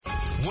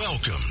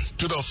Welcome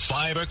to the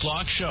 5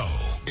 o'clock show.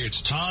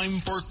 It's time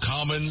for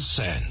Common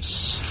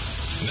Sense.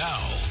 Now,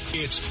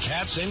 it's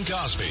Katz and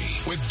Cosby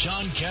with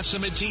John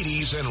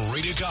Catsimatidis and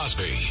Rita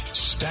Cosby,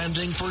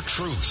 standing for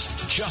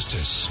truth,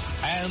 justice,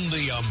 and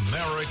the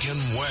American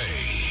way,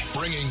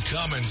 bringing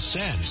common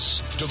sense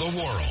to the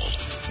world.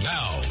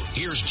 Now,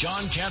 here's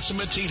John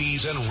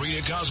Catsimatidis and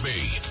Rita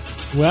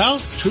Cosby. Well,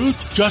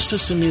 truth,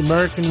 justice, and the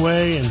American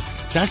way, and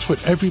that's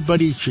what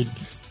everybody should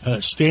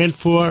stand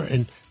for,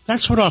 and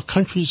that's what our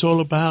country's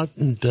all about,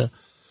 and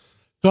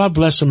God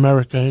bless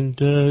America.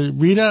 And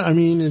Rita, I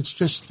mean, it's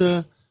just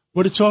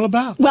what it's all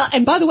about. Well,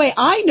 and by the way,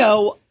 I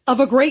know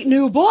of a great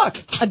new book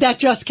that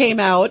just came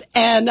out,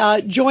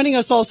 and joining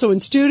us also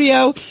in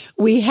studio,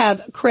 we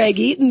have Craig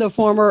Eaton, the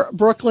former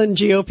Brooklyn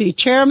GOP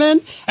chairman.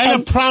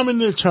 And a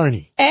prominent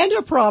attorney. And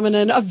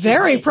a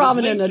very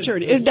prominent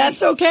attorney.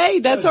 That's okay.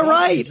 That's all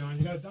right.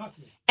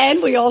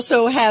 And we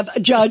also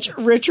have Judge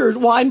Richard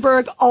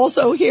Weinberg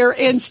also here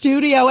in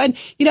studio. And,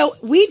 you know,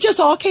 we just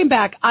all came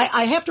back.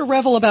 I have to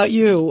revel about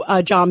you,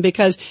 John,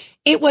 because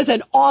it was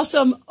an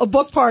awesome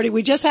book party.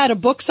 We just had a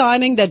book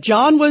signing that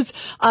John was,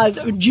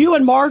 you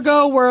and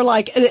Margot were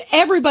like,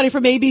 everybody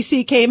from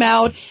ABC came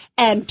out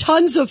and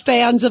tons of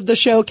fans of the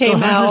show came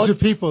out. Hundreds of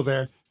people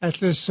there at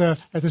this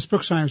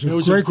book signing. It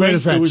was a great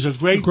event. It was a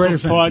great book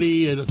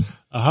party, and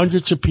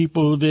hundreds of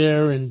people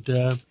there,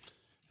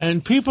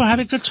 and people had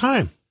a good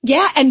time.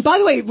 Yeah, and by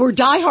the way, we're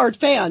diehard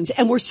fans,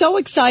 and we're so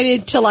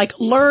excited to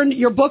learn.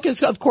 Your book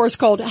is, of course,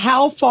 called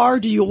 "How Far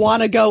Do You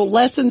Want to Go?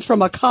 Lessons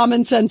from a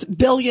Common Sense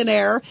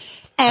Billionaire."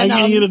 And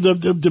you know,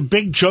 the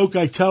big joke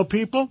I tell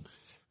people,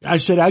 I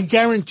said, I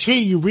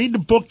guarantee you read the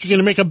book, you're going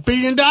to make $1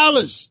 billion.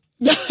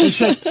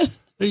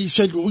 He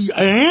said,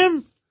 I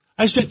am.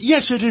 I said,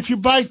 yes. And if you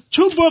buy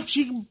 2 books,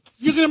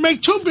 you're going to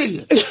make $2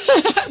 billion.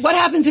 What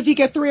happens if you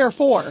get 3 or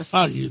 4?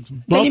 Then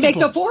you make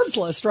the Forbes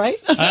list, right?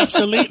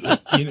 Absolutely.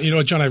 You know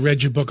what, John? I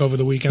read your book over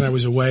the weekend. I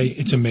was away.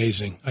 It's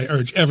amazing. I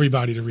urge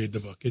everybody to read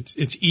the book.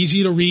 It's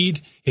easy to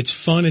read. It's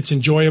fun. It's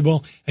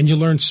enjoyable. And you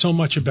learn so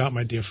much about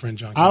my dear friend,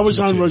 John. I was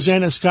on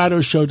Rosanna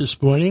Scotto's show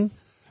this morning,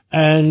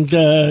 and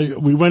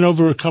we went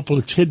over a couple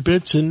of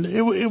tidbits, and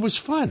it was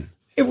fun.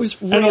 It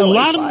was really fun. And a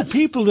lot fun. of the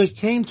people that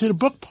came to the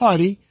book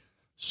party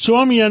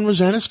saw me on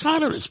Rosanna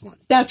Scotto this morning.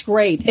 That's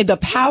great. The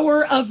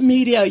power of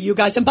media, you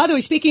guys. And by the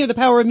way, speaking of the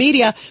power of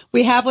media,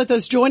 we have with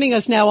us, joining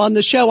us now on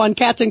the show on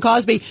Katz and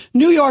Cosby,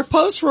 New York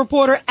Post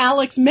reporter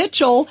Alex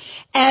Mitchell.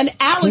 And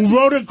Alex, who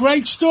wrote a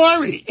great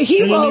story in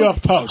the New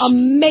York Post.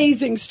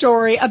 Amazing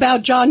story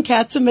about John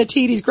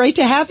Catsimatidis. Great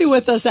to have you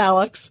with us,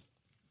 Alex.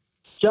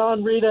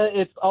 John, Rita,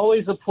 it's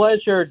always a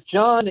pleasure.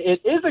 John,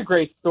 it is a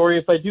great story,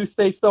 if I do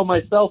say so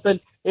myself. And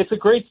it's a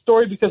great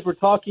story because we're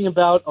talking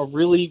about a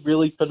really,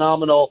 really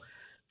phenomenal,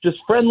 just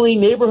friendly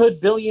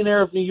neighborhood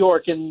billionaire of New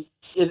York, and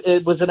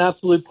it was an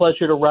absolute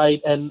pleasure to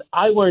write, and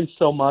I learned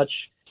so much.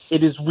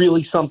 It is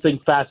really something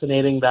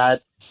fascinating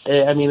that,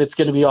 I mean, it's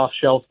going to be off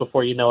shelves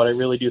before you know it. I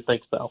really do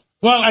think so.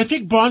 Well, I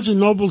think Barnes &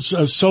 Noble's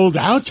sold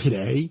out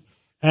today,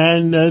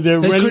 and they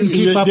couldn't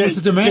keep up with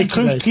the demand. They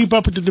couldn't keep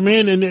up with the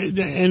demand,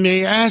 and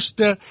they asked.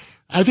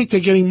 I think they're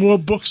getting more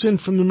books in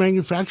from the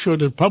manufacturer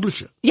to the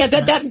publisher. Yeah,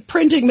 that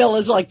printing mill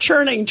is like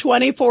churning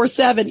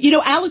 24/7. You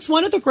know, Alex,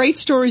 one of the great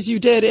stories you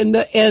did in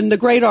the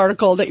great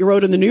article that you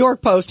wrote in the New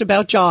York Post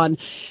about John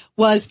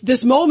was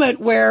this moment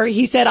where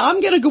he said,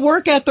 I'm going to go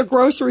work at the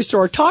grocery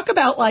store. Talk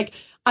about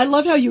I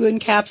loved how you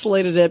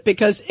encapsulated it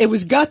because it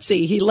was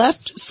gutsy. He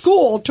left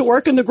school to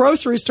work in the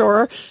grocery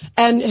store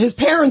and his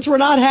parents were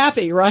not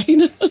happy, right?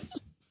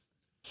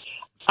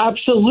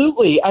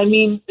 Absolutely. I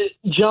mean,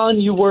 John,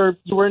 you were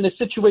in a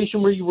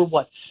situation where you were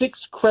 6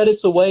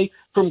 credits away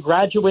from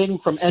graduating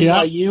from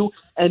NYU,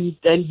 and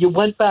you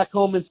went back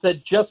home and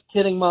said, "Just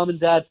kidding, Mom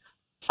and Dad.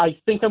 I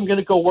think I'm going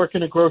to go work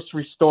in a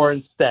grocery store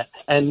instead."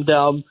 And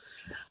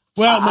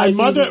my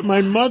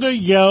mother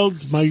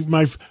yelled.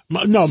 My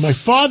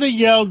father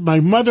yelled. My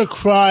mother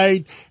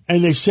cried,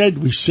 and they said,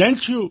 "We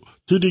sent you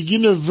to the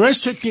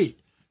university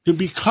to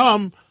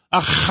become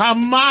a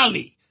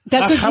chamali."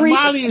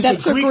 Chamali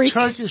is a Greek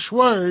Turkish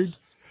word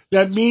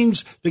that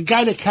means the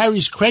guy that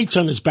carries crates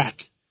on his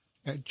back.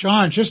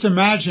 John, just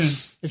imagine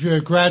if you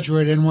had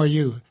graduated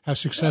NYU, how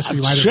successful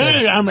you might have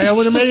been. I mean, I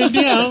would have made a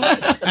deal.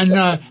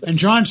 And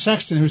John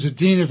Sexton, who's the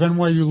dean of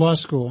NYU Law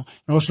School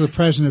and also the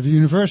president of the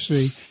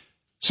university,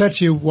 said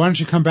to you, "Why don't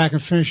you come back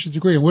and finish your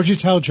degree?" And what did you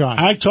tell John?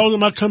 I told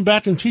him I'd come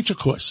back and teach a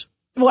course.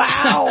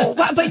 Wow.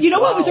 But you know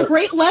what was a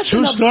great lesson?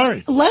 True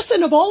story.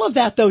 Lesson of all of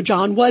that, though,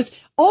 John, was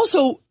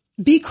also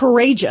be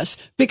courageous,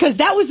 because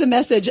that was the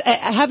message.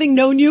 Having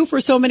known you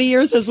for so many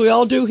years, as we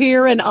all do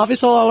here, and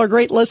obviously all our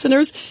great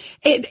listeners,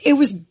 it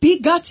was be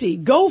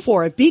gutsy, go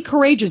for it, be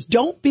courageous,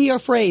 don't be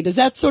afraid. Is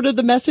that sort of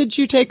the message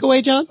you take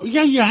away, John?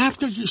 Yeah, you have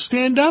to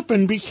stand up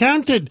and be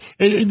counted.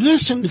 And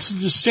listen, this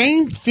is the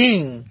same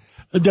thing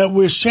that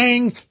we're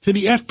saying to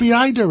the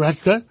FBI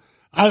director.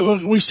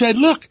 We said,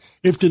 look,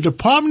 if the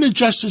Department of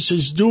Justice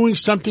is doing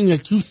something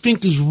that you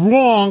think is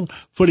wrong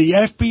for the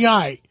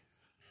FBI,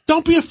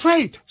 don't be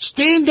afraid.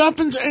 Stand up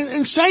and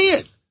say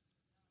it.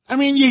 I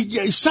mean,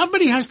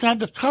 somebody has to have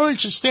the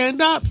courage to stand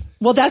up.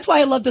 Well, that's why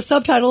I love the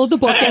subtitle of the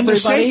book, And everybody. the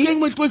same thing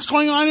with what's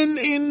going on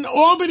in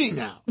Albany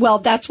now. Well,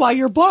 that's why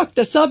your book,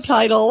 the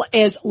subtitle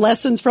is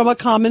Lessons from a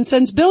Common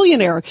Sense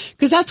Billionaire,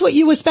 because that's what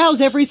you espouse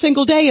every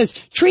single day, is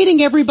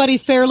treating everybody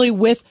fairly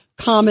with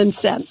common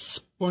sense.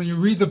 When you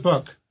read the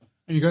book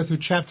and you go through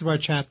chapter by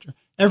chapter,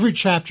 every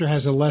chapter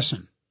has a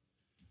lesson.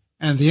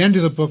 And at the end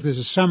of the book, there's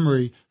a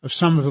summary of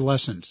some of the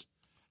lessons.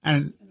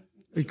 And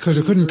because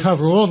it couldn't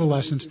cover all the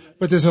lessons,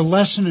 but there's a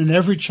lesson in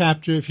every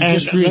chapter if you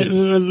just read it.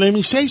 Let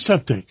me say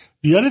something.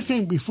 The other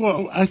thing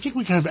before, I think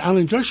we can have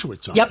Alan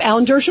Dershowitz on. Yep,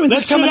 Alan Dershowitz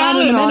is coming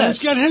on in a minute. Let's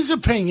get his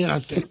opinion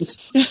on things.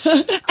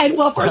 And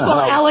well, first of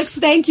all, Alex,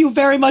 thank you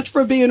very much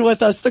for being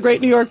with us, the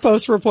great New York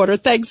Post reporter.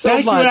 Thanks so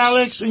much. Thank you,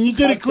 Alex. And you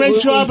did a great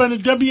job on the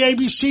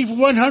WABC for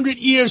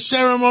 100-year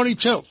ceremony,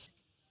 too.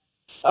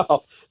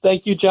 Oh,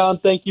 thank you, John.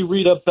 Thank you,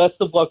 Rita. Best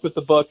of luck with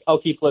the book.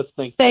 I'll keep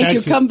listening. Thank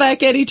you. Come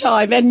back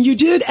anytime. And you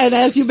did. And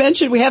as you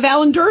mentioned, we have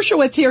Alan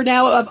Dershowitz here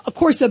now. Of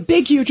course, a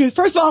big, huge.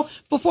 First of all,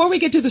 before we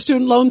get to the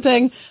student loan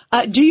thing,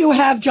 do you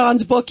have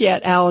John's book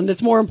yet, Alan?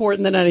 It's more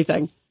important than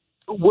anything.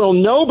 Well,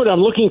 no, but I'm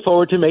looking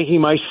forward to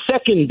making my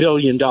second $1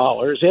 billion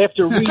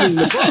after reading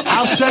the book.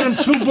 I'll send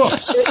him 2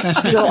 books.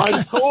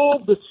 I'm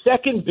told the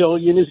second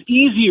billion is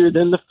easier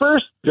than the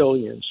first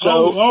billion.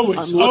 So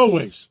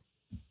always.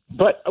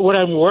 But what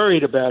I'm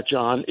worried about,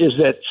 John, is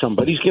that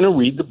somebody's going to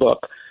read the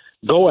book,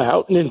 go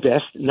out and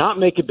invest, not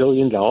make $1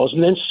 billion,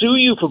 and then sue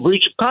you for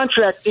breach of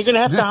contract. You're going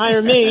to have to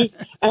hire me,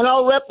 and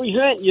I'll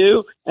represent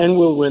you, and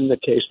we'll win the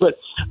case. But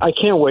I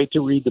can't wait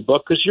to read the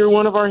book because you're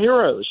one of our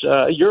heroes.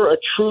 You're a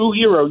true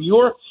hero.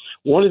 You're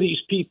one of these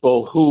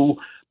people who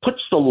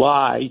puts the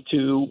lie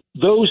to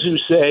those who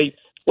say,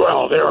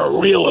 well, there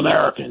are real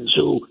Americans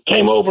who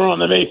came over on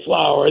the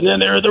Mayflower, and then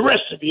there are the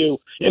rest of you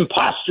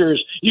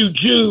imposters, you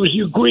Jews,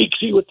 you Greeks,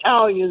 you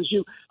Italians,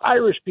 you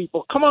Irish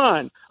people. Come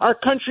on. Our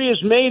country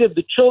is made of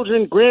the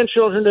children,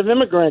 grandchildren of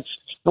immigrants,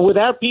 and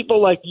without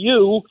people like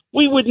you,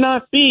 we would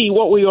not be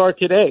what we are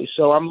today.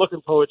 So I'm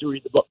looking forward to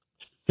read the book.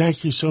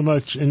 Thank you so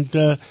much. And,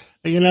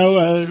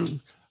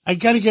 I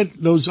got to get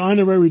those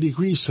honorary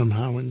degrees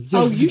somehow. And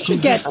you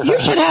should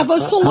have a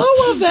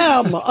slew of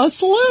them. A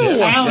slew.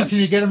 Yeah. Alan, can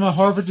you get him a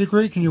Harvard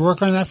degree? Can you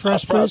work on that for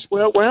us, please?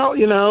 Well, if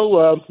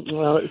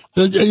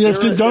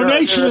the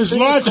donation is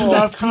large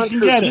enough, you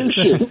can get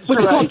it.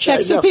 What's it called?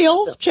 Checks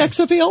appeal? Checks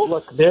appeal?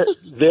 Look, there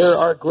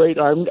are great.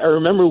 I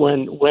remember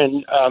when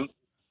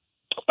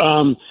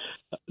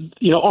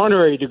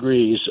honorary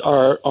degrees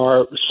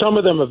are some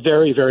of them are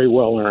very, very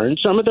well earned.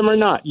 Some of them are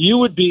not. You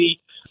would be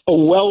a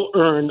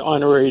well-earned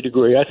honorary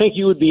degree. I think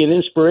you would be an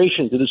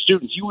inspiration to the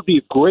students. You would be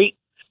a great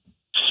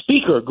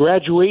speaker,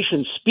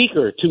 graduation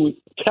speaker, to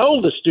tell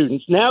the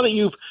students, now that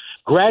you've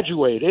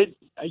graduated,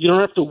 you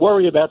don't have to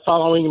worry about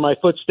following in my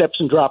footsteps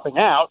and dropping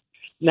out.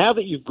 Now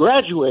that you've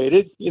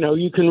graduated,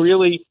 you can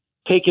really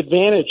take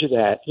advantage of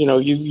that.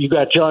 You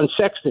got John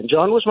Sexton.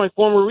 John was my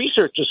former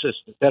research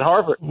assistant at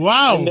Harvard.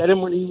 Wow. I met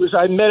him when he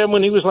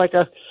was like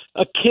a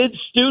kid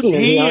student.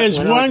 He is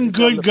one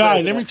good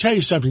guy. Let me tell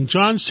you something.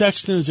 John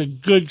Sexton is a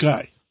good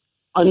guy.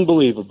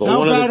 Unbelievable.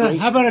 How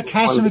about a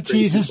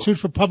Cassimatidis Institute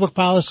for Public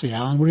Policy,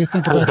 Alan? What do you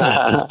think about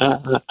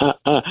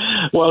that?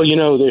 Well,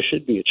 there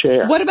should be a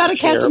chair. What about a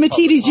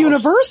Catsimatidis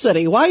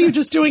University? Why are you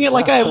just doing it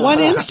like one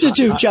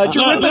institute, Judge?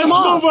 You're ripping them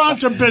off. Let's move on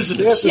to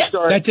business.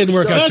 That didn't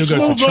work out too good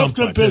for Trump. Let's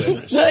move on to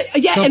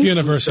business. Trump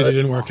University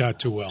didn't work out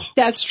too well.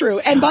 That's true.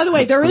 And by the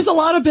way, there is a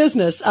lot of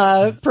business,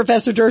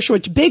 Professor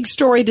Dershowitz. Big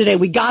story today.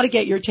 We got to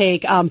get your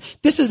take.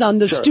 This is on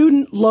the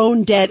student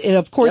loan debt. It,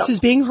 of course, is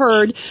being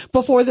heard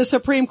before the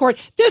Supreme Court.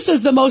 This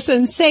is the most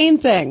insane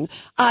thing.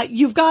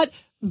 You've got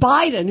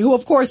Biden, who,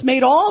 of course,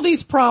 made all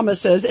these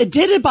promises. It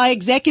did it by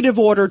executive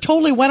order,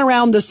 totally went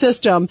around the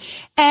system.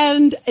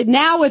 And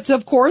now it's,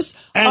 of course,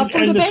 up for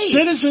debate. And the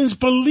citizens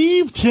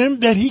believed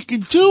him that he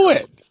could do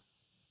it.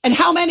 And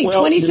how many?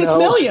 26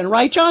 million,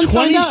 right, John?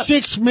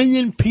 26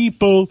 million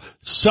people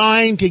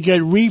signed to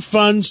get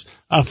refunds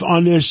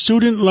on their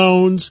student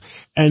loans.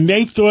 And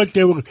they thought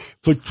they were,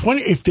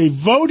 if they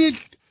voted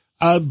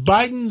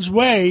Biden's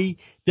way,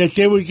 that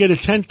they would get a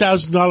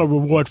 $10,000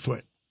 reward for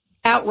it.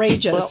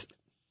 Outrageous. Well,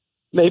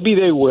 maybe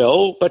they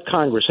will, but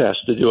Congress has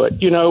to do it.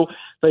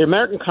 The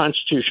American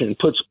Constitution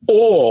puts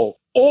all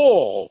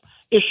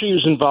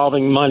issues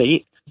involving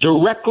money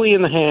directly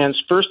in the hands,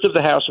 first of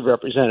the House of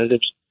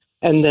Representatives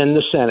and then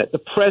the Senate. The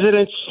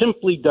president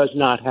simply does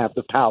not have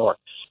the power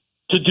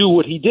to do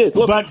what he did.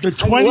 Look, but the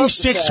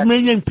 26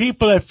 million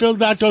people that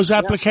filled out those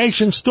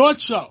applications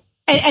thought so.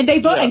 And they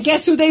vote, and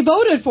guess who they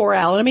voted for,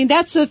 Alan? I mean,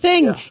 that's the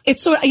thing. Yeah.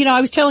 It's so,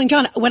 I was telling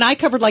John, when I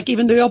covered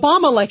even the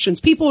Obama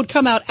elections, people would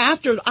come out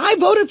after, I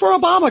voted for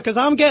Obama because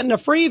I'm getting a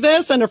free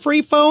this and a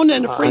free phone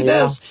and a free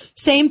this.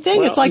 Same thing.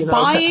 Well, it's like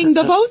buying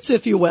the votes,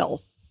 if you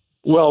will.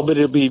 Well, but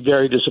it'll be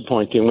very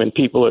disappointing when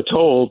people are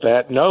told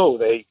that, no,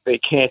 they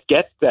can't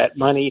get that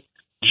money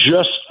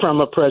just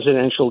from a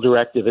presidential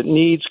directive. It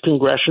needs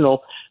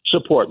congressional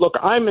support. Look,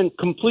 I'm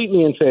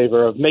completely in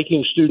favor of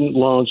making student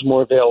loans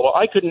more available.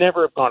 I could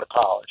never have gone to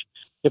college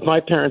if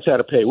my parents had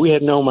to pay. We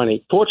had no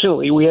money.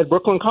 Fortunately, we had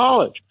Brooklyn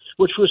College,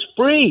 which was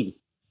free.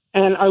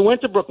 and I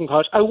went to Brooklyn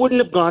College, I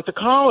wouldn't have gone to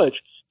college.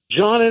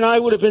 John and I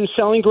would have been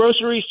selling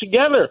groceries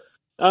together.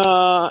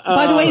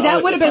 By the way,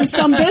 that would have been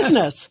some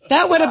business.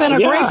 That would have been a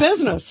great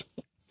business.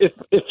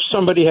 If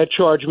somebody had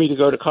charged me to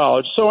go to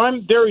college. So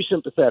I'm very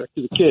sympathetic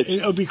to the kids.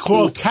 It'll be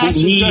called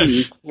Cats and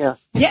Dersh. Yeah.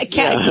 Yeah,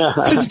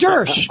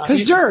 Kazdersh.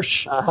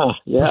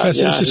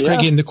 Professor, this is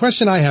Craig. And the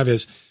question I have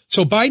is,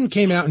 so Biden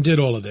came out and did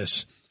all of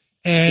this.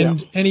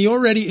 And it's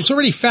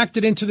already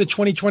factored into the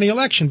 2020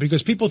 election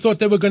because people thought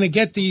they were going to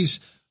get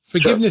these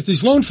forgiveness,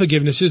 these loan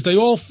forgivenesses.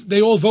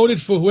 They all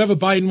voted for whoever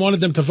Biden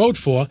wanted them to vote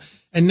for.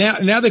 And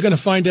now they're going to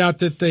find out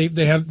that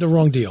they have the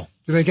wrong deal.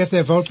 Do they get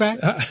their vote back?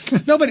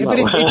 No, but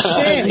it's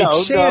sad.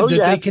 It's sad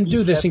that they can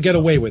do this and get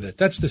away with it.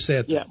 That's the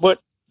sad thing. Yeah, but,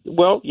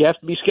 you have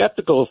to be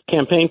skeptical of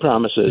campaign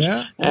promises.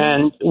 Yeah.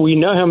 And we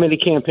know how many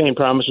campaign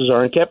promises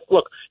aren't kept.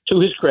 Look, to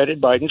his credit,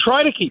 Biden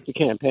tried to keep the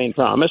campaign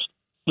promise.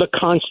 The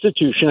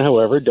Constitution,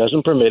 however,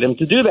 doesn't permit him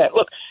to do that.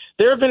 Look,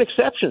 there have been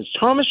exceptions.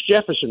 Thomas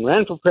Jefferson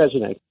ran for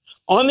president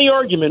on the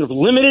argument of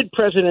limited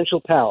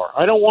presidential power.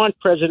 I don't want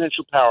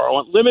presidential power. I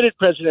want limited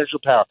presidential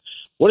power.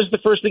 What is the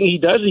first thing he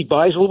does? He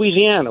buys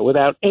Louisiana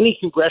without any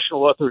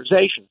congressional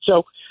authorization.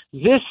 So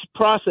this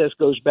process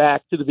goes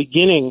back to the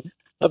beginning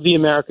of the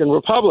American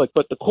Republic,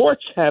 but the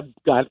courts have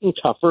gotten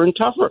tougher and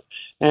tougher,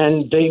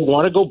 and they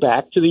want to go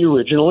back to the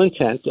original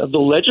intent of the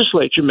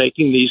legislature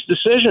making these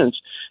decisions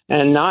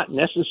and not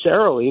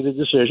necessarily the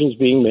decisions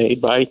being made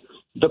by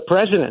the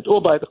president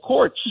or by the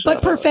courts.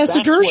 But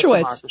Professor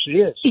Dershowitz,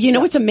 you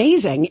know what's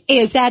amazing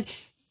is that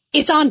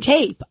it's on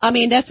tape. I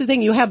mean, that's the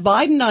thing. You have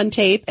Biden on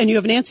tape and you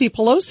have Nancy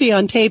Pelosi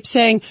on tape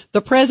saying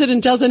the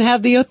president doesn't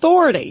have the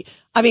authority.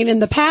 I mean, in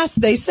the past,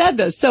 they said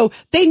this. So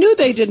they knew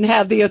they didn't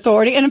have the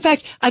authority. And in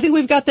fact, I think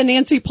we've got the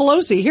Nancy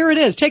Pelosi. Here it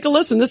is. Take a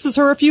listen. This is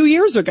her a few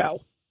years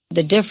ago.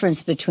 The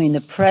difference between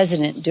the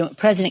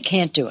president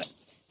can't do it.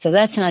 So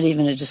that's not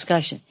even a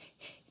discussion.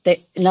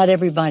 Not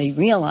everybody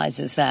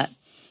realizes that.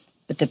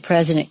 But the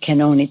president can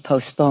only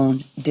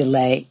postpone,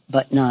 delay,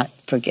 but not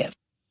forgive.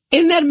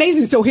 Isn't that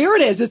amazing? So here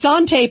it is. It's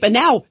on tape. And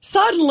now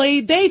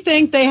suddenly they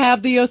think they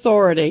have the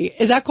authority.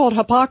 Is that called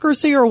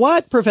hypocrisy or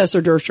what,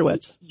 Professor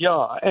Dershowitz?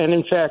 Yeah. And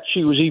in fact,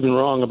 she was even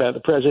wrong about the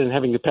president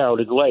having the power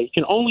to delay. He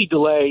can only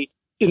delay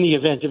in the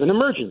event of an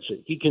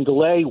emergency. He can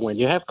delay when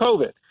you have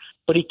COVID,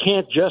 but he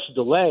can't just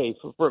delay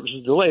for purposes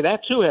of delay.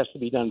 That too has to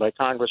be done by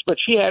Congress. But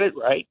she had it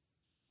right.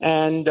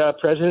 And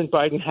President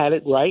Biden had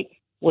it right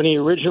when he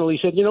originally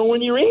said,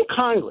 when you're in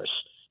Congress,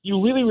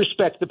 you really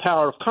respect the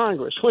power of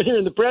Congress. When you're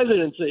in the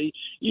presidency,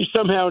 you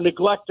somehow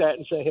neglect that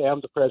and say, hey,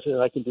 I'm the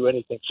president, I can do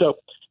anything. So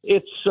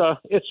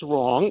it's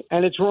wrong,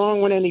 and it's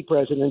wrong when any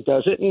president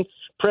does it. And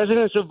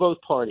presidents of both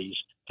parties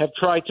have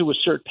tried to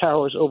assert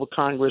powers over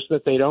Congress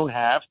that they don't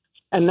have,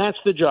 and that's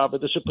the job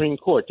of the Supreme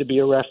Court, to be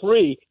a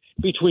referee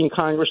between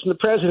Congress and the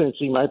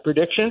presidency. My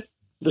prediction,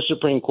 the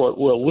Supreme Court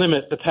will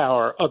limit the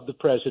power of the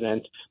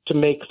president to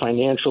make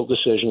financial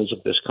decisions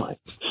of this kind.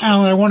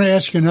 Alan, I want to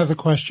ask you another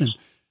question.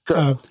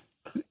 Sure.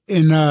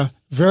 In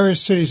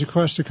various cities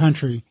across the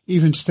country,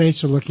 even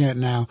states are looking at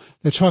now,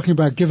 they're talking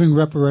about giving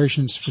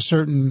reparations for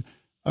certain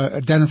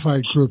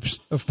identified groups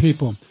of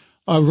people.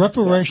 Are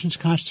reparations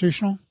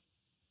constitutional?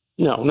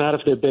 No, not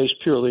if they're based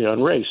purely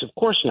on race. Of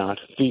course not.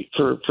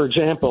 For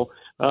example,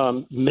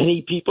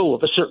 many people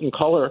of a certain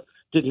color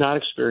did not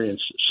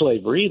experience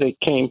slavery. They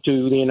came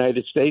to the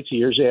United States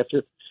years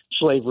after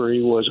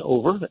slavery was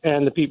over,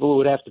 and the people who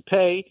would have to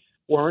pay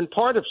weren't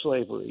part of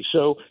slavery.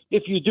 So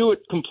if you do it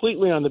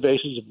completely on the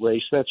basis of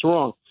race, that's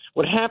wrong.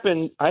 What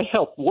happened, I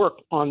helped work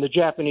on the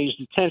Japanese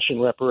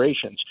detention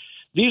reparations.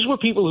 These were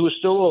people who were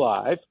still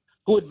alive,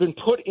 who had been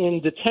put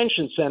in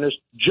detention centers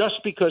just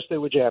because they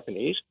were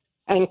Japanese,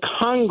 and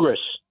Congress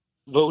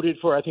voted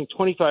for, I think,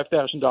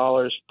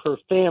 $25,000 per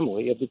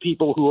family of the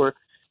people who were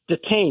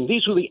detained.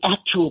 These were the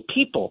actual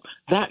people.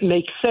 That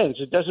makes sense.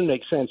 It doesn't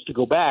make sense to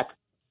go back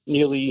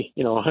nearly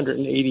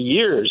 180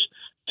 years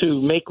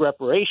to make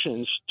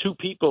reparations to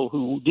people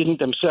who didn't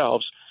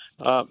themselves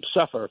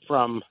suffer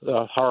from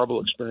the horrible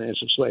experience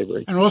of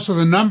slavery. And also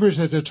the numbers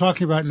that they're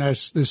talking about in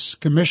this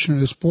commission,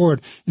 this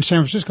board in San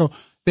Francisco,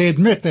 they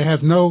admit they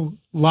have no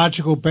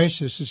logical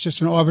basis. It's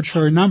just an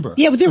arbitrary number.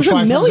 Yeah, but there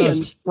were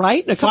millions,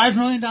 right? $5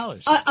 million.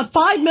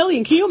 $5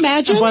 million. Can you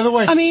imagine? And by the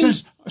way,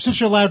 since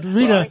you're allowed,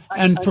 Rita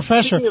and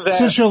Professor,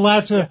 since you're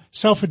allowed to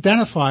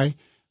self-identify,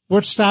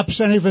 what stops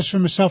any of us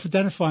from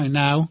self-identifying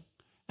now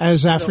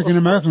as African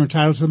American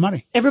entitled to the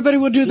money? Everybody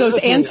will do those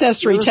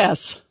ancestry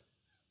tests.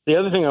 The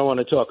other thing I want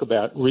to talk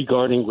about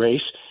regarding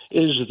race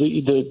is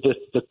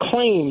the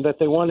claim that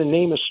they want to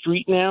name a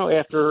street now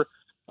after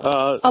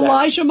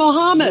Elijah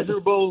Muhammad,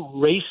 miserable,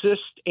 racist,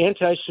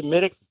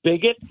 anti-Semitic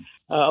bigot,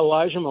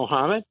 Elijah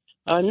Muhammad.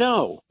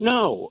 No.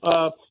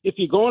 If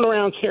you're going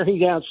around tearing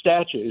down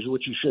statues,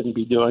 which you shouldn't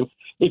be doing,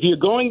 if you're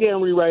going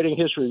down rewriting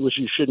history, which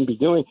you shouldn't be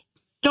doing,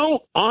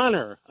 don't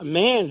honor a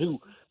man who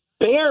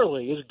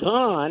barely is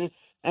gone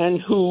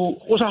and who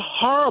was a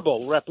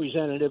horrible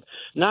representative,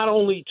 not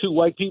only to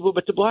white people,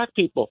 but to black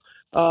people.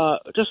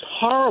 Just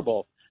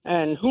horrible.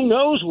 And who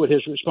knows what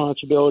his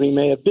responsibility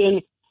may have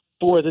been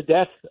for the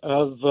death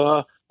of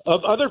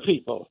other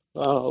people.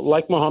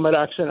 like Muhammad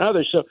Aqsa and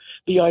others. So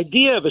the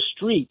idea of a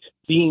street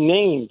being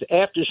named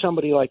after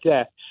somebody like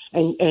that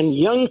and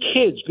young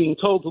kids being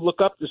told to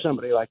look up to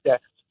somebody like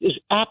that is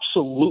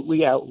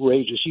absolutely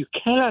outrageous. You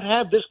cannot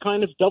have this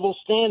kind of double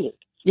standard.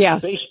 Yeah.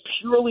 Based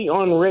purely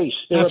on race.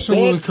 There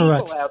Absolutely are bad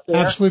correct. people out there,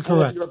 Absolutely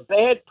correct. If you're a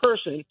bad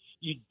person,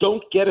 you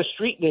don't get a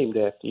street named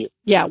after you.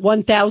 Yeah,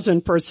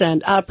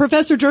 1,000%.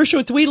 Professor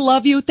Dershowitz, we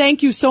love you.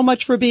 Thank you so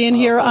much for being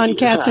here on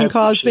Katz and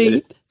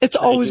Cosby. It's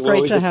always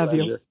great to have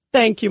you.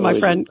 Thank you, my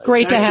friend.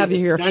 Great to have you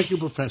here. Thank you,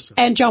 Professor.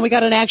 And, John, we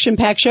got an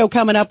action-packed show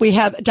coming up. We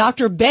have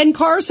Dr. Ben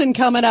Carson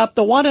coming up,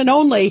 the one and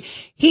only.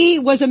 He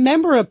was a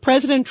member of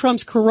President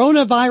Trump's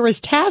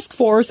coronavirus task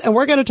force, and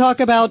we're going to talk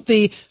about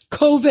the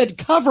COVID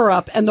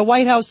cover-up and the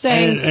White House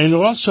saying... And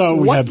also,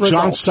 we have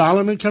John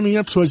Solomon coming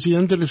up towards the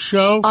end of the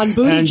show. On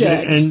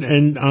Buttigieg.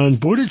 And on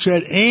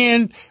Buttigieg.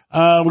 And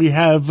we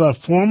have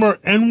former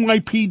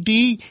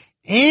NYPD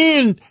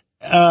and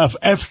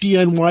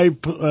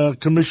FDNY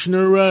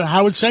Commissioner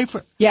Howard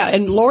Safir. Yeah,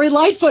 and Lori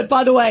Lightfoot,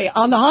 by the way,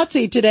 on the hot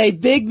seat today,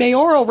 big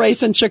mayoral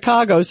race in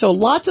Chicago. So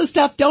lots of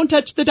stuff. Don't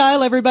touch the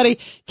dial, everybody.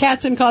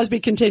 Katz and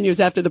Cosby continues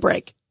after the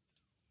break.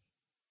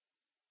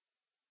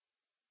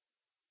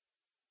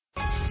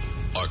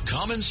 A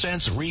common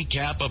sense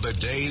recap of the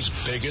day's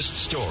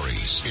biggest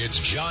stories. It's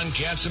John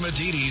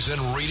Catsimatidis and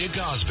Rita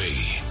Cosby.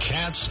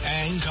 Katz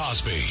and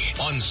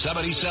Cosby on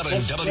 77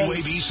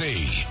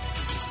 WABC.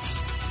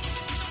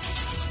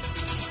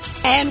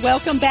 And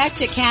welcome back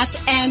to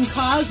Katz and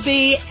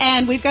Cosby.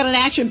 And we've got an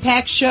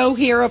action-packed show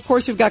here. Of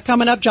course, we've got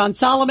coming up John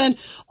Solomon,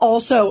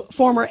 also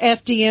former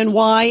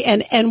FDNY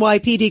and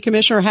NYPD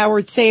Commissioner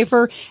Howard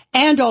Safir,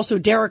 and also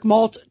Derek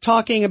Malt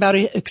talking about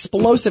an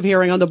explosive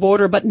hearing on the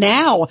border. But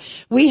now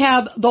we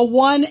have the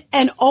one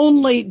and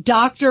only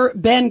Dr.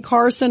 Ben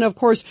Carson, of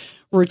course,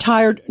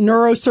 retired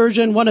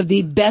neurosurgeon, one of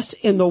the best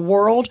in the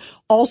world,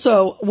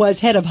 also was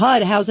head of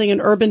HUD, Housing and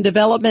Urban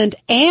Development,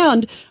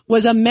 and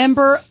was a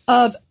member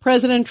of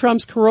President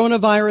Trump's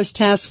coronavirus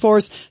task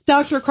force.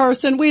 Dr.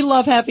 Carson, we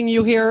love having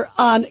you here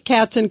on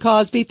Katz and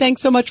Cosby.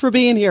 Thanks so much for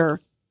being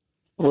here.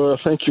 Well,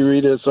 thank you,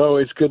 Rita. It's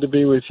always good to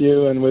be with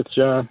you and with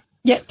John.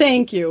 Yeah,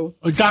 thank you.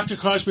 Dr.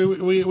 Cosby,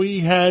 we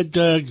had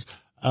dinner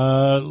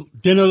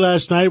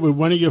last night with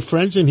one of your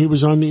friends, and he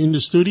was in the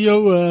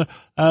studio,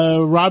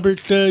 Robert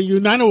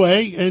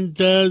Unanue,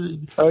 and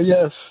oh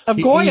yes,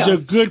 of Goya. He's a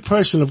good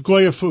person, of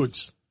Goya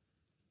Foods.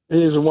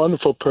 He's a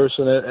wonderful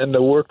person, and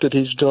the work that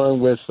he's doing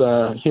with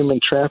human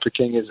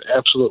trafficking is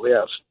absolutely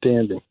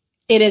outstanding.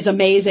 It is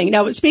amazing.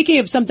 Now, speaking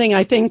of something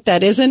I think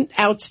that isn't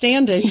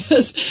outstanding,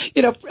 is,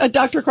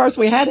 Dr.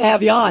 Carson, we had to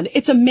have you on.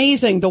 It's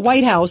amazing. The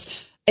White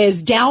House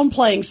is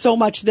downplaying so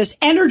much this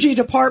Energy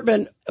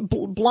Department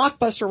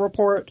blockbuster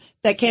report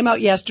that came out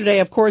yesterday.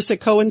 Of course,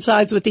 it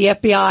coincides with the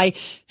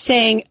FBI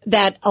saying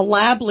that a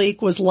lab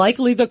leak was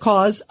likely the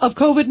cause of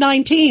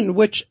COVID-19,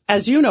 which,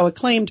 as you know, it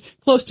claimed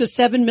close to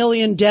 7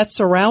 million deaths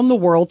around the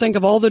world. Think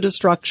of all the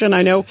destruction.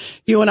 I know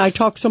you and I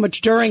talked so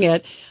much during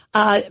it.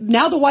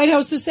 Now the White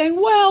House is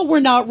saying, well, we're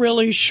not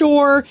really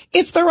sure.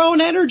 It's their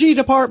own Energy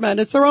Department.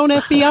 It's their own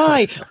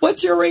FBI.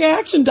 What's your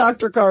reaction,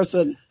 Dr.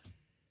 Carson?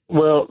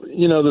 Well,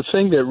 the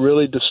thing that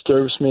really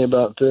disturbs me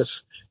about this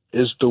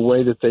is the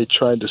way that they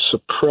tried to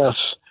suppress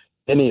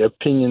any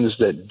opinions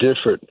that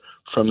differed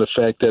from the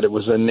fact that it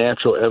was a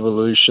natural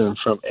evolution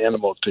from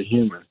animal to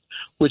human,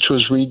 which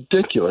was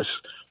ridiculous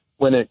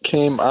when it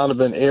came out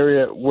of an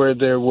area where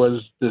there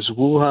was this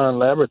Wuhan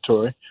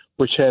laboratory,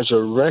 which has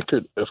a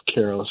record of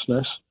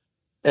carelessness,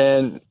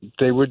 and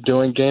they were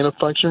doing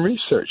gain-of-function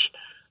research.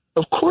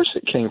 Of course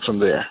it came from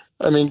there.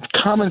 I mean,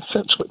 common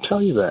sense would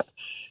tell you that.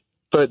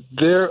 But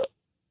their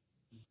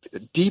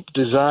deep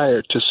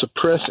desire to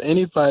suppress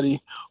anybody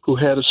who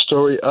had a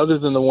story other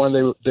than the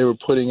one they were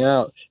putting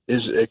out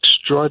is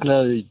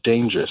extraordinarily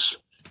dangerous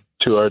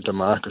to our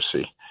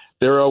democracy.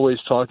 They're always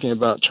talking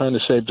about trying to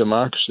save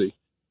democracy.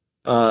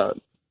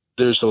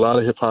 There's a lot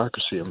of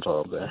hypocrisy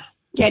involved there.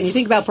 Yeah, and you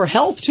think about for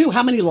health, too,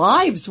 how many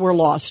lives were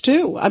lost,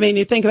 too. I mean,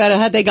 you think about it,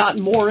 had they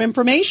gotten more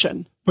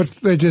information. But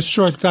they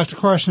destroyed Dr.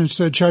 Carson. It's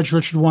Judge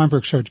Richard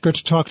Weinberg show. Good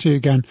to talk to you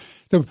again.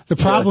 The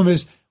problem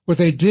is what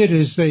they did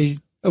is they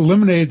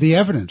eliminated the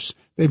evidence.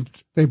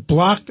 They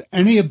blocked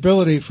any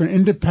ability for an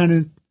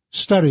independent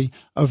study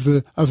of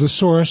the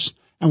source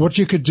and what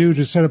you could do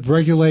to set up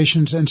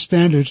regulations and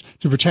standards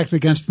to protect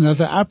against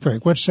another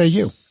outbreak. What say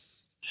you?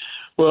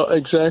 Well,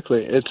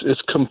 exactly.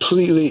 It's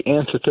completely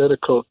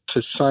antithetical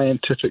to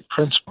scientific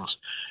principles.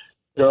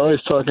 They're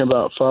always talking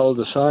about follow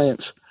the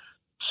science.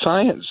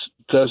 Science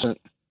doesn't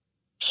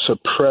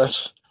suppress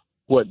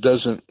what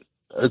doesn't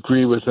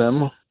agree with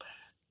them.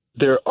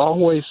 They're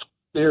always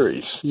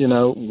theories.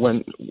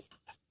 When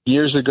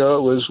years ago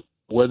it was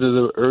whether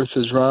the earth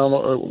is round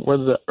or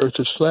whether the earth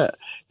is flat.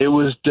 It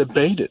was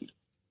debated.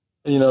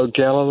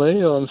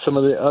 Galileo and some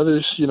of the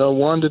others,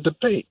 wanted to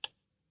debate.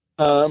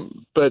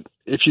 But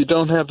if you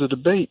don't have the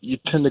debate, you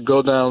tend to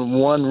go down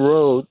one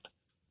road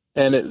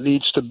and it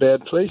leads to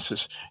bad places.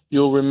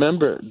 You'll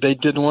remember they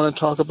didn't want to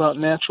talk about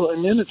natural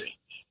immunity.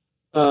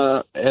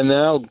 And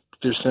now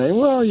they're saying,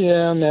 well,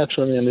 yeah,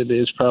 natural immunity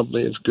is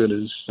probably as good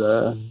as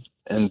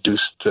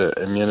induced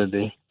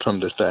immunity from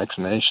the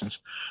vaccinations.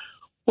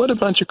 What a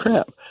bunch of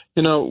crap.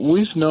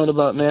 We've known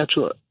about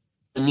natural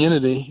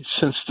immunity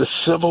since the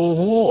Civil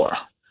War,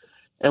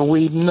 and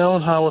we've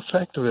known how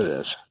effective it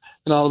is.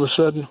 And all of a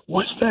sudden,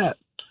 what's that?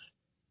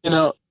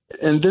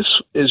 And this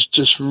is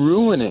just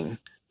ruining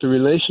the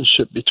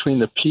relationship between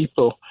the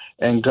people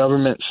and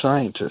government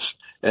scientists.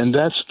 And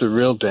that's the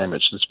real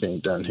damage that's being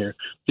done here,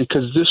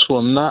 because this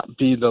will not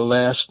be the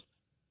last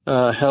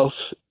health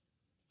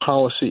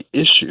policy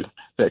issue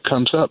that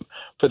comes up,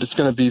 but it's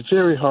going to be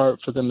very hard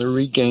for them to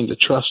regain the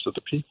trust of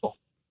the people.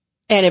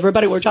 And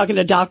everybody, we're talking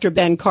to Dr.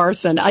 Ben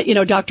Carson.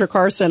 Dr.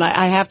 Carson,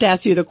 I have to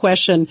ask you the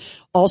question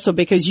also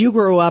because you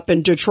grew up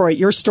in Detroit.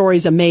 Your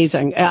story's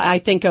amazing. I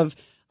think of,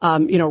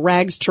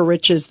 rags to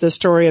riches, the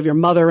story of your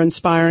mother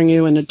inspiring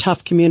you in a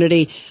tough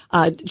community.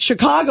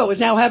 Chicago is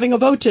now having a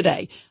vote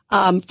today.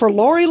 For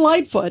Lori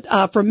Lightfoot,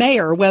 for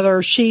mayor,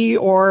 whether she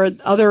or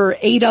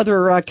eight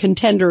other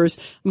contenders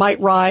might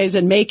rise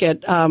and make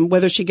it,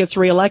 whether she gets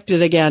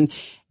reelected again.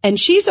 And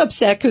she's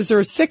upset because there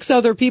are 6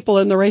 other people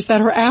in the race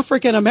that are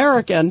African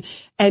American.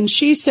 And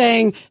she's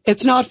saying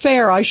it's not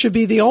fair. I should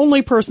be the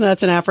only person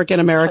that's an African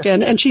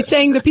American. And she's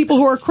saying the people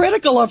who are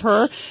critical of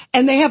her,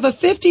 and they have a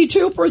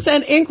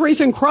 52%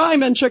 increase in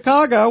crime in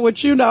Chicago,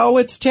 which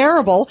it's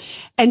terrible.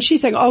 And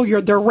she's saying,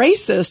 they're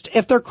racist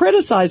if they're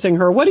criticizing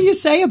her. What do you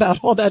say about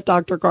all that,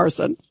 Dr.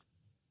 Carson?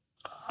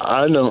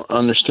 I don't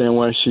understand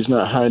why she's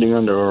not hiding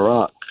under a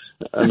rock.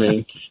 I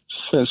mean,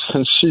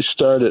 since she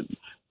started,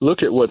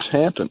 look at what's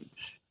happened.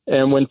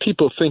 And when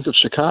people think of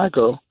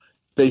Chicago,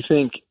 they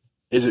think,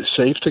 is it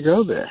safe to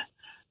go there?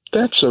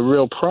 That's a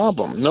real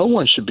problem. No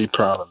one should be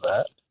proud of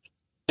that.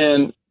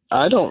 And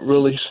I don't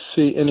really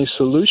see any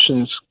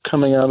solutions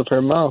coming out of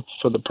her mouth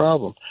for the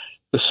problem.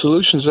 The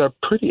solutions are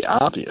pretty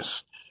obvious.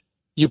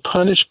 You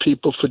punish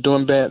people for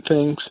doing bad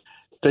things,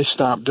 they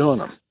stop doing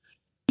them.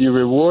 You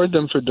reward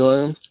them for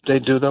doing them, they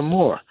do them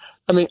more.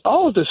 I mean,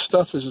 all of this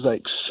stuff is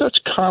like such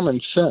common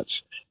sense.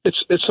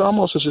 It's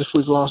almost as if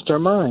we've lost our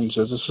minds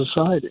as a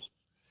society.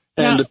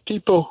 And the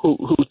people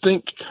who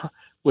think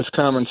with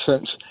common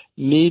sense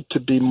need to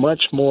be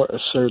much more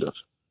assertive.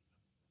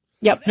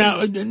 Yep.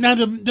 Now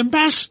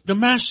the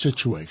mask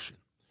situation.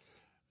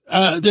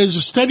 There's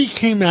a study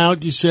came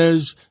out. It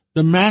says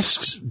the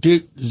masks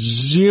did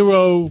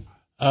zero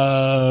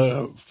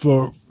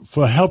for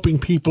helping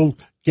people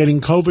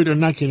getting COVID or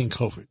not getting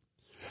COVID.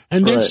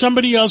 And then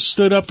somebody else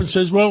stood up and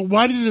says, "Well,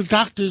 why did the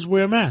doctors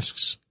wear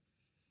masks?"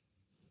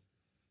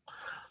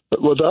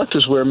 Well,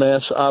 doctors wear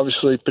masks,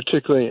 obviously,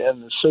 particularly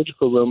in the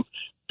surgical room,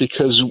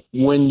 because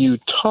when you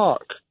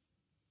talk,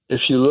 if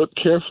you look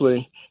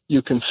carefully,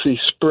 you can see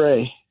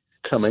spray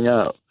coming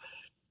out.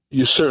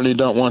 You certainly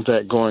don't want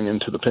that going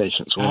into the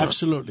patient's room.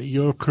 Absolutely.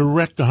 You're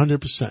correct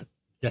 100%.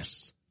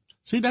 Yes.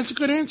 See, that's a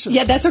good answer.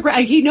 Yeah, that's a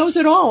great, he knows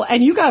it all.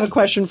 And you got a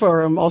question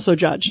for him also,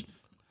 Judge.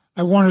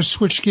 I want to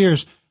switch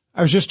gears.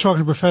 I was just talking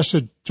to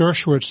Professor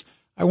Dershowitz.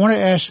 I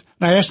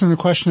asked him the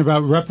question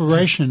about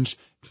reparations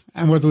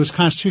and whether it was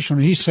constitutional.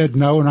 And he said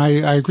no, and I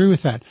agree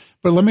with that.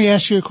 But let me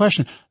ask you a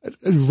question.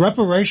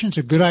 Reparations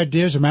a good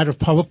idea as a matter of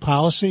public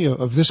policy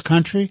of this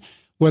country,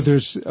 whether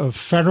it's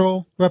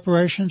federal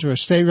reparations or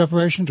state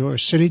reparations or a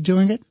city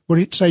doing it? What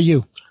do you say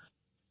you?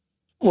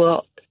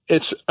 Well,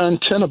 it's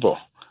untenable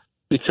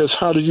because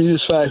how do you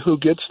decide who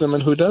gets them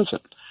and who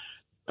doesn't?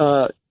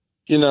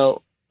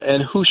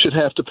 And who should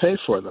have to pay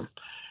for them?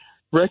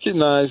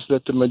 Recognize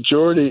that the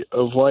majority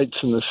of whites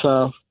in the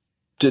South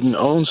didn't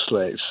own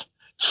slaves.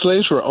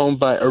 Slaves were owned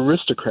by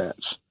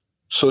aristocrats.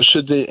 So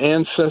should the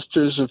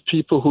ancestors of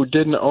people who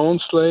didn't own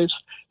slaves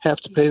have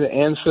to pay the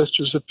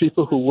ancestors of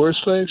people who were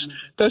slaves?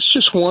 That's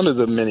just one of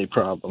the many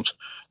problems.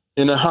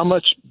 How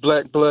much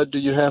black blood do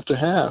you have to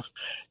have?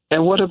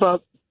 And what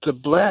about the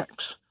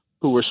blacks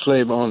who were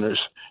slave owners?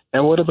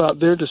 And what about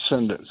their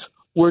descendants?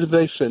 Where do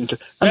they fit into?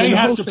 They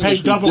have to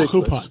pay double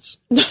coupons.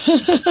 By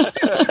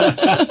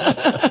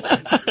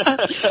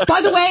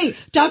the way,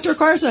 Dr.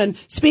 Carson,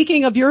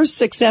 speaking of your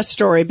success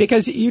story,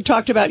 because you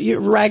talked about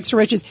rags to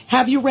riches,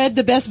 have you read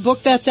the best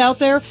book that's out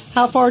there?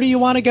 How far do you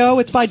want to go?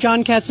 It's by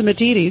John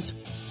Catsimatidis.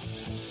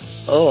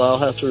 Oh, I'll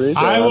have to read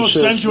that. I will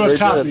send you a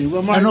copy.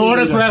 An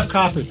autographed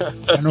copy.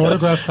 An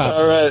autographed copy.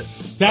 All right.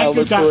 Thank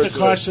you, Dr.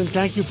 Carson.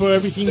 Thank you for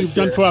everything you've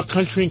done for our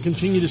country and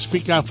continue to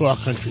speak out for our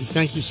country.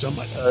 Thank you so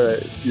much. All right.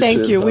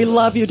 Thank you. We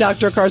love you,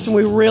 Dr. Carson.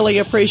 We really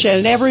appreciate it.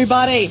 And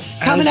everybody,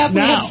 coming up,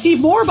 we have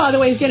Steve Moore, by the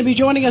way, is going to be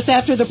joining us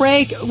after the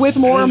break with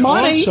more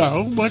money.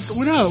 Also,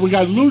 we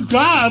got Lou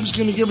Dobbs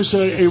going to give us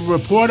a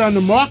report on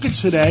the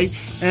markets today.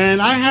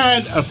 And I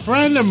had a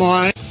friend of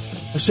mine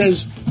who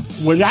says,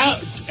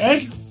 without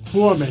Ed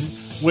Foreman,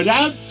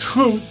 without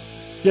truth,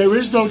 there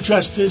is no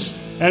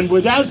justice. And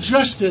without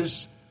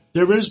justice,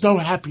 there is no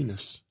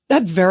happiness.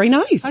 That's very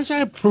nice.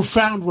 That's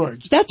profound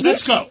words.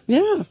 Let's go.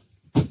 Yeah.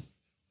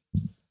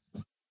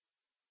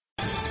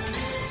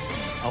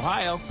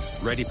 Ohio,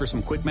 ready for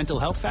some quick mental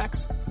health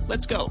facts?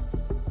 Let's go.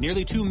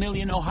 Nearly 2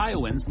 million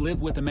Ohioans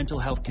live with a mental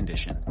health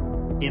condition.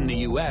 In the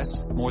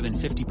U.S., more than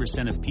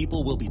 50% of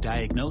people will be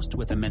diagnosed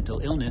with a mental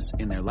illness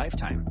in their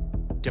lifetime.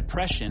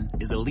 Depression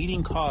is a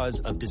leading cause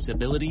of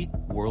disability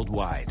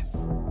worldwide.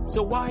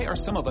 So why are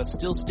some of us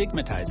still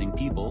stigmatizing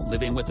people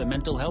living with a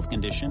mental health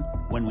condition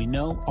when we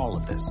know all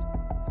of this?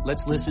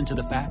 Let's listen to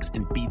the facts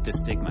and beat the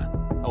stigma.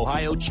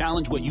 Ohio,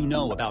 challenge what you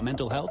know about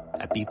mental health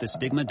at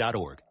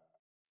beatthestigma.org.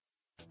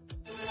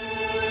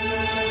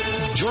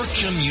 You're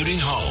commuting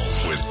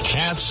home with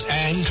Katz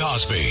and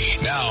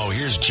Cosby. Now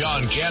here's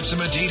John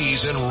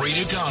Catsimatidis and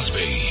Rita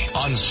Cosby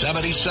on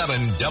 77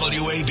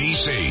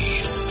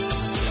 WABC.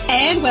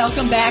 And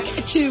welcome back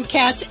to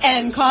Katz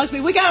and Cosby.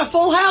 We got a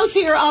full house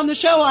here on the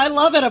show. I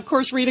love it. Of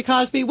course, Rita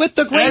Cosby with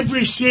the great...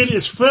 Every seat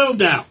is filled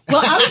now.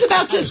 Well, I was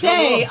about to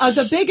say,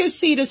 the biggest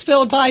seat is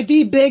filled by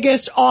the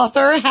biggest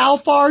author. How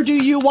far do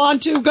you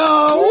want to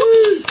go?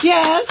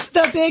 Yes,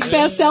 the big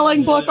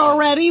best-selling book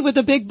already with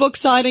a big book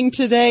signing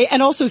today.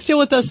 And also still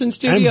with us in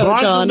studio, and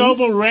Barnes John. &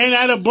 Noble ran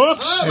out of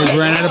books.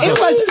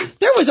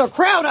 There was a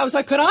crowd. I was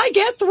like, could I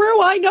get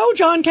through? I know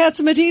John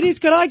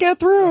Catsimatidis. Could I get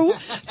through?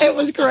 It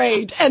was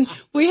great. And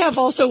we have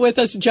also with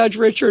us Judge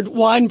Richard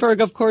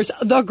Weinberg, of course,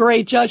 the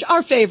great judge,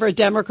 our favorite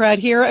Democrat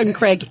here, and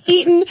Craig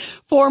Eaton,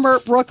 former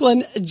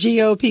Brooklyn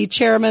GOP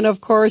chairman,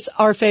 of course,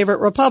 our favorite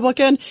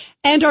Republican,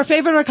 and our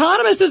favorite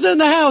economist is in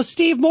the house,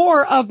 Steve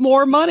Moore of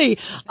More Money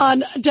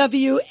on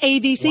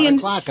WABC. 1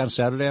 o'clock on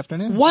Saturday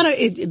afternoon.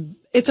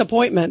 It's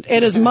appointment.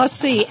 It is must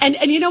see. And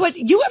you know what?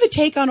 You have a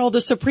take on all the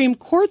Supreme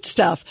Court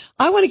stuff.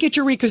 I want to get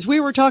your read because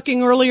we were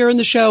talking earlier in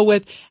the show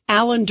with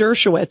Alan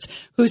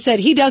Dershowitz, who said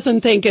he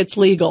doesn't think it's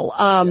legal.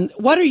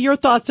 What are your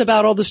thoughts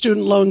about all the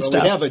student loan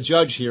stuff? We have a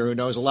judge here who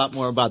knows a lot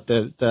more about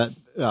the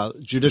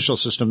judicial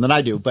system than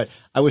I do, but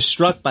I was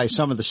struck by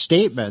some of the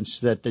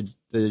statements that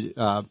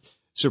the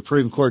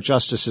Supreme Court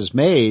justices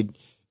made,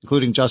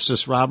 including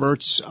Justice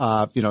Roberts,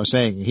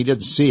 saying he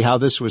didn't see how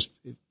this was.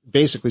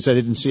 Basically said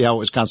he didn't see how it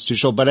was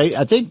constitutional, but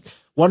I think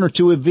one or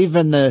two of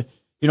even the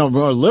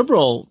more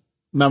liberal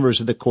members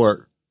of the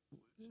court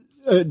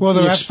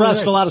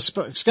expressed a lot of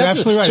skepticism.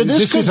 Absolutely right. So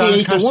this is could be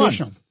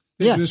unconstitutional.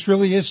 Yeah. This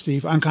really is,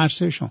 Steve,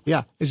 unconstitutional.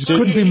 Yeah, it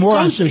couldn't be more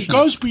unconstitutional.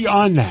 It goes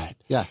beyond that.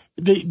 Yeah,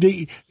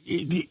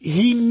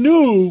 he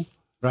knew.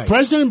 Right.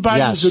 President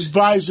Biden's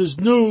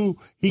advisors knew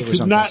he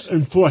could not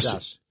enforce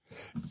it.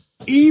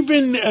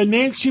 Even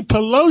Nancy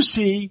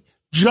Pelosi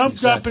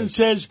jumped up and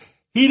says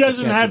he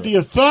doesn't have the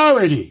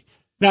authority.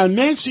 Now,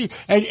 Nancy,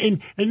 and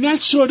that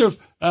sort of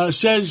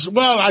says,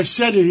 well, I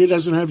said it, he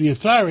doesn't have the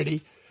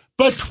authority.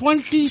 But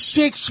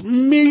 26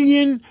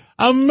 million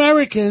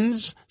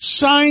Americans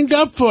signed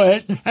up for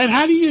it. And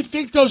how do you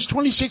think those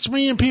 26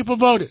 million people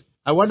voted?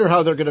 I wonder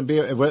how they're going to be.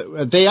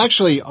 They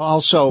actually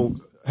also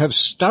have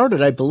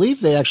started, I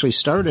believe they actually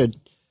started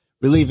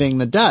relieving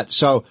the debt.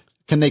 So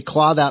can they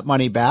claw that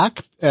money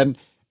back? And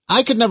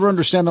I could never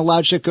understand the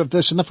logic of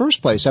this in the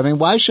first place. I mean,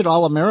 why should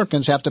all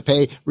Americans have to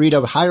pay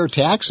higher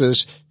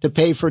taxes to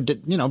pay for,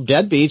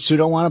 deadbeats who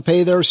don't want to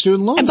pay their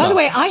student loans? And by the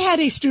way, I had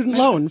a student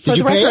loan for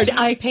the record.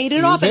 I paid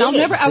it off, and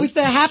I was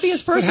the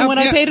happiest person when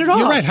I paid it off.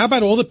 You're right. How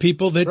about all the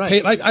people that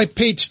paid? I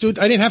paid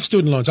I didn't have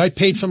student loans. I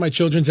paid for my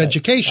children's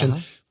education,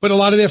 but a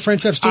lot of their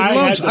friends have student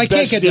loans. I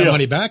can't get that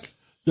money back.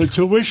 The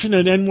tuition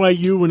at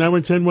NYU, when I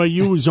went to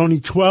NYU, was only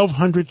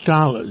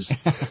 $1,200.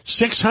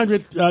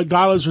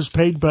 $600 was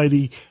paid by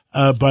the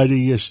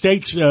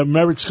state's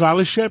merit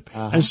scholarship,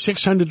 and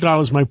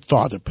 $600 my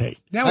father paid.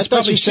 Now I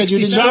thought you said you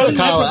didn't go to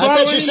college. I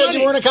thought you said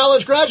you weren't a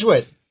college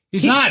graduate.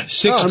 He's not.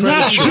 Six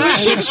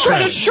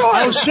credits short.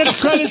 I was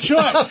 6 credits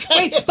short.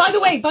 Wait, by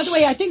the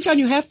way, I think, John,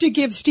 you have to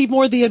give Steve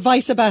Moore the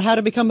advice about how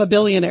to become a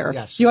billionaire.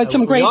 Yes. You had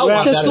some great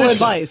fiscal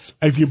advice.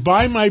 If you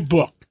buy my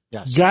book,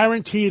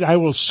 guaranteed I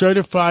will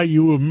certify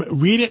you will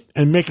read it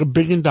and make $1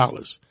 billion.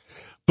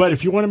 But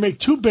if you want to make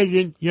 $2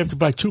 billion, you have to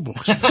buy 2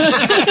 books.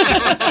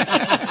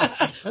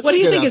 What do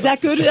you think? Is that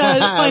good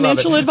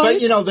financial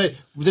advice? But,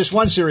 this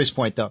one serious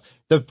point, though.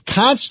 The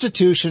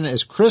Constitution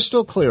is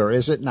crystal clear,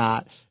 is it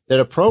not,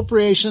 that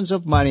appropriations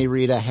of money,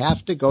 Rita,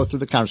 have to go through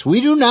the Congress. We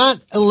do not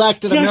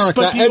elect in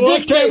America a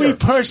dictator.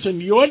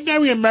 The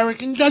ordinary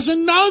American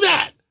doesn't know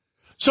that.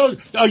 So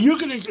are you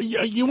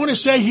want to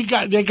say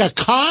they got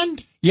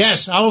conned?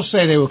 Yes, I will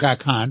say they got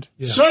conned.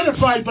 Yeah.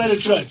 Certified by the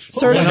judge.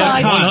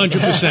 Certified.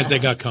 100% they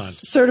got conned.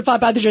 Certified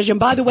by the judge. And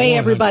by the way,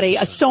 everybody,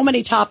 so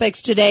many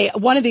topics today.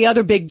 One of the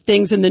other big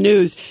things in the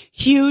news,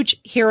 huge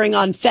hearing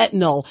on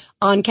fentanyl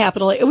on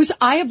Capitol.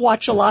 I have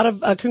watched a lot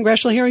of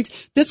congressional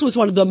hearings. This was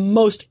one of the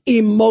most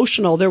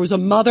emotional. There was a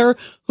mother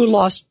who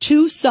lost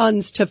 2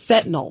 sons to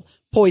fentanyl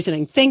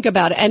poisoning. Think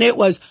about it. And it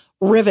was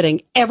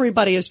riveting.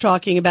 Everybody is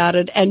talking about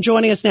it. And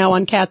joining us now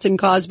on Katz and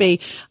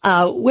Cosby,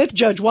 with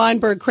Judge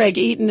Weinberg, Craig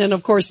Eaton, and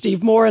of course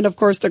Steve Moore, and of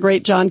course the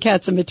great John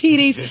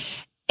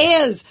Catsimatidis,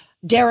 is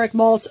Derek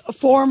Maltz,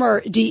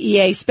 former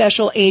DEA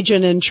special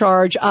agent in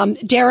charge.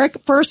 Derek,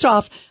 first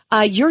off,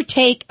 your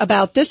take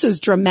about this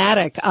is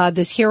dramatic,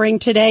 this hearing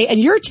today,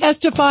 and you're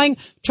testifying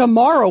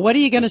tomorrow. What are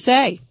you going to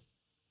say?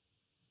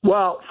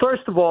 Well,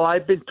 first of all,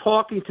 I've been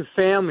talking to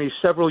families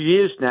several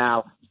years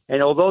now.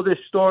 And although this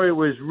story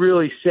was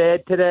really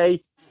sad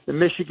today, the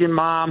Michigan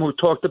mom who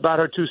talked about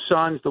her 2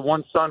 sons, the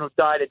one son who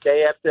died a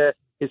day after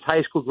his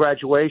high school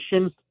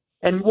graduation,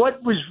 And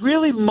what was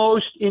really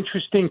most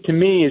interesting to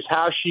me is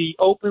how she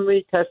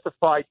openly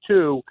testified,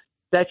 too,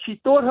 that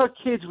she thought her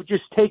kids were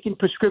just taking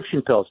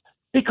prescription pills.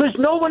 Because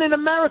no one in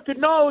America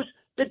knows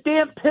that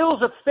damn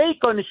pills are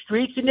fake on the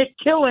streets and they're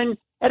killing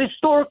at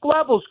historic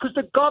levels because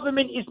the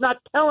government is not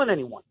telling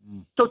anyone.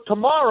 So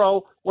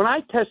tomorrow, when I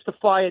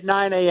testify at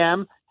 9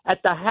 a.m.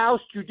 at the House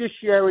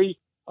Judiciary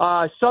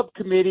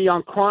Subcommittee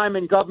on Crime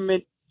and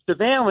Government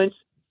Surveillance,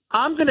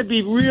 I'm going to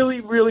be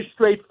really, really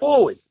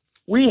straightforward.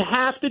 We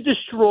have to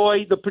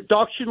destroy the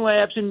production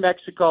labs in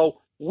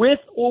Mexico with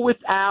or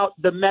without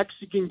the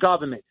Mexican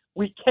government.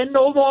 We can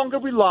no longer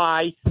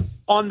rely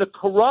on the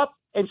corrupt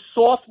and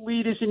soft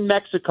leaders in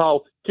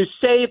Mexico to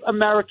save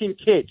American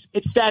kids.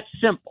 It's that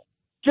simple.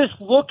 Just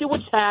look at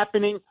what's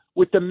happening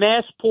with the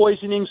mass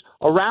poisonings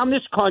around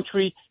this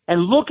country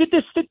and look at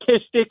the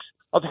statistics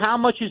of how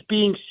much is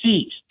being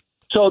seized.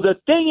 So the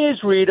thing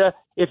is, Rita,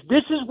 if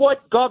this is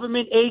what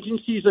government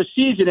agencies are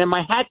seizing, and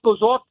my hat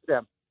goes off to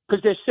them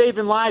because they're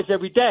saving lives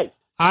every day.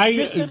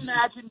 Just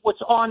imagine what's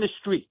on the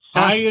streets.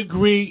 I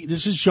agree.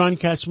 This is John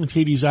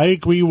Catsimatidis. I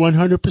agree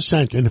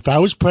 100%. And if I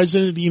was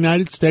president of the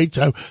United States,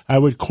 I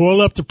would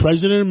call up the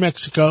president of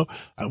Mexico.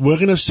 We're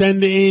going to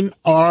send in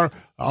our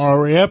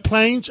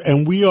airplanes,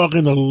 and we are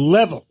going to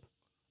level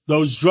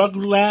those drug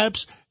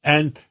labs.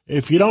 And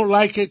if you don't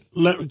like it,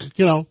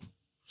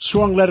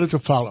 strong letter to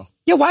follow.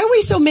 Yeah, why are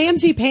we so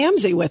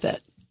mamsy-pamsy with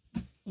it?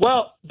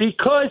 Well,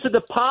 because of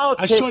the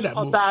politics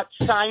about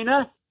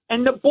China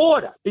and the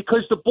border,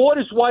 because the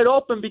border's wide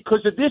open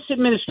because of this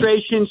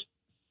administration's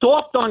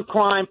soft on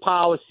crime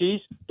policies.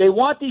 They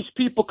want these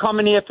people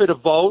coming here for the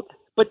vote,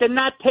 but they're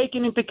not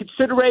taking into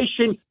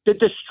consideration the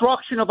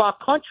destruction of our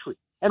country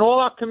and all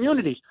our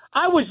communities.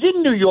 I was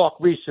in New York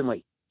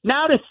recently.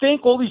 Now to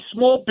think all these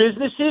small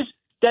businesses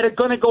that are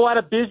going to go out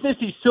of business,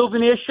 these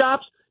souvenir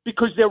shops,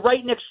 because they're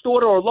right next door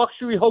to a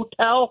luxury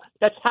hotel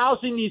that's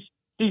housing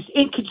these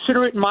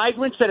inconsiderate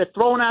migrants that are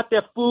throwing out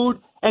their food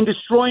and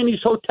destroying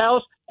these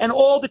hotels, and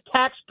all the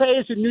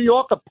taxpayers in New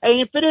York are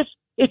paying for this.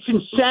 It's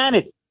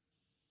insanity.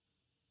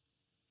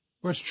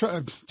 Well,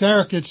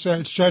 Derek, it's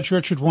Judge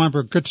Richard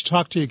Weinberg. Good to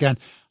talk to you again.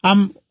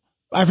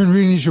 I've been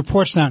reading these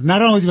reports now.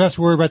 Not only do we have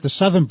to worry about the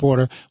southern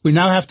border, we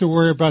now have to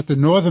worry about the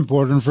northern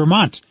border in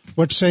Vermont.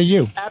 What say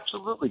you?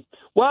 Absolutely.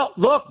 Well,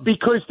 look,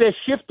 because they're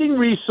shifting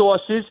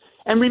resources.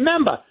 And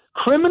remember,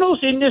 criminals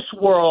in this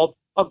world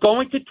are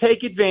going to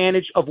take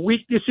advantage of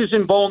weaknesses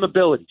and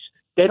vulnerabilities.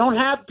 They don't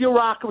have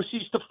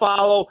bureaucracies to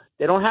follow.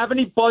 They don't have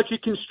any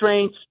budget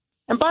constraints.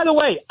 And by the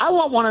way, I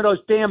want one of those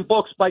damn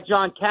books by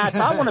John Katz.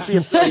 I want to be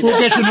a We'll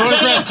get you an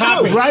autographed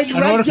copy.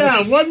 Right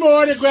down. One more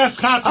autographed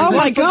copy. Oh,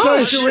 my gosh.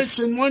 One for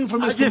Dershowitz and one for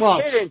Mr. I'm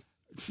Moss. just kidding.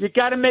 You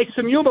got to make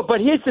some humor.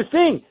 But here's the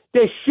thing.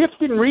 They're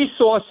shifting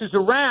resources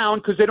around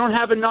because they don't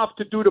have enough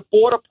to do the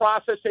border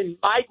process and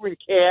migrant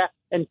care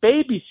and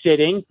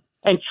babysitting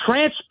and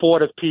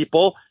transport of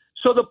people.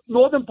 So the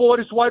northern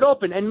border is wide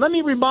open. And let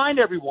me remind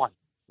everyone,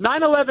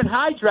 9/11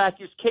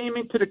 hijackers came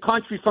into the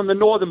country from the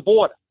northern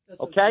border,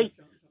 okay?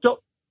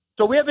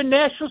 So we have a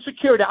national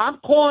security. I'm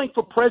calling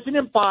for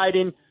President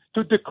Biden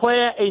to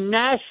declare a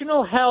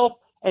national health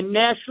and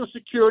national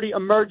security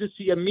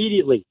emergency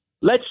immediately.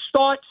 Let's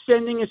start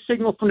sending a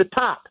signal from the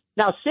top.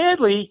 Now,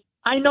 sadly,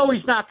 I know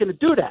he's not going to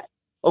do that,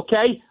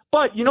 okay?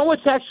 But you know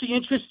what's actually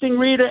interesting,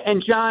 Rita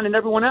and John and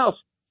everyone else,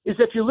 is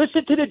if you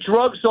listen to the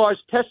drug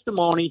czar's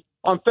testimony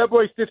on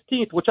February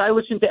 15th, which I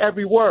listened to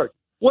every word,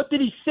 what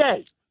did he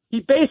say? He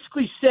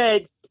basically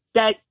said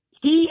that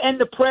he and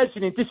the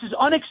president, this is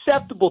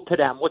unacceptable to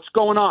them, what's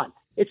going on.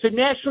 It's a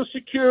national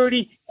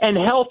security and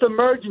health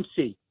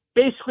emergency,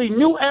 basically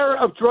new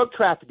era of drug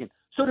trafficking.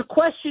 So the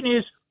question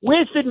is,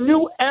 where's the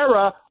new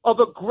era of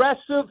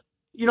aggressive,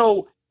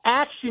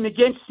 action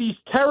against these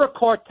terror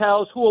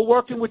cartels who are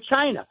working with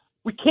China?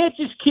 We can't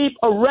just keep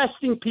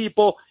arresting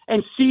people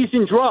and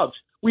seizing drugs.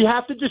 We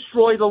have to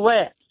destroy the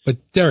labs.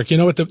 But Derek, you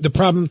know what the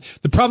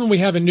problem we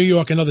have in New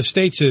York and other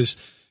states is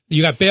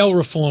you got bail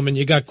reform and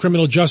you got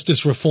criminal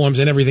justice reforms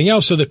and everything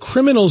else. So the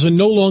criminals are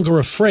no longer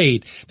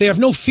afraid. They have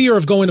no fear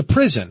of going to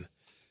prison.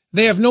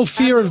 They have no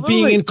fear of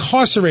being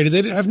incarcerated.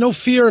 They have no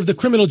fear of the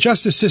criminal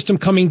justice system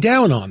coming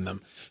down on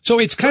them. So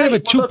it's kind of a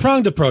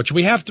two-pronged approach.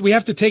 We have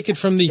to take it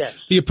from the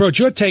approach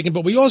you're taking,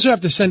 but we also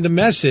have to send a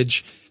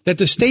message that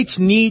the states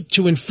need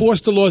to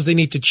enforce the laws. They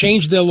need to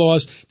change their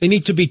laws. They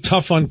need to be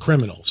tough on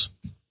criminals.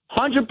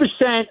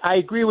 100%. I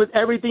agree with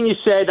everything you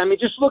said. I mean,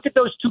 just look at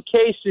those two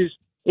cases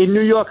in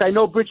New York. I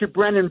know Bridget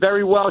Brennan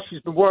very well.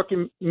 She's been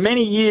working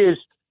many years,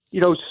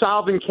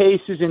 solving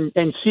cases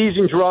and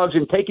seizing drugs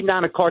and taking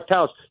down the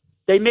cartels.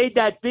 They made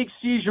that big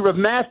seizure of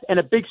meth and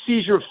a big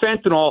seizure of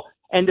fentanyl,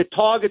 and the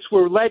targets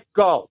were let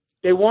go.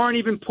 They weren't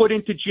even put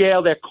into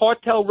jail. They're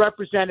cartel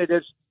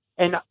representatives,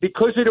 and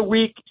because of the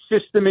weak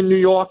system in New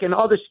York and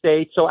other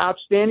states, so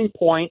outstanding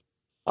point,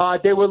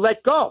 they were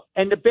let go.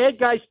 And the bad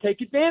guys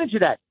take advantage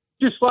of that.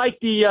 Just like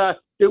the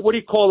what do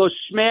you call those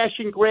smash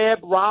and grab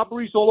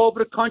robberies all over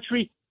the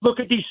country. Look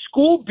at these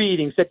school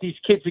beatings that these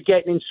kids are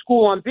getting in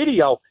school on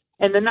video,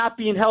 and they're not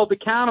being held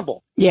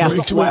accountable. Yeah,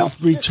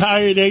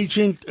 retired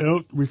agent,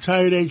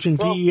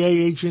 DEA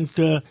agent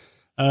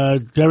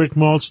Derek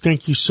Maltz,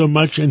 thank you so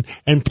much. And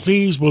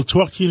please, we'll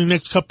talk to you the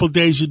next couple of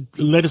days.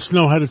 Let us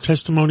know how the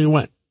testimony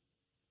went.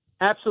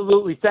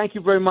 Absolutely. Thank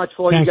you very much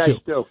for all you guys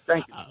do.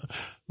 Thank you.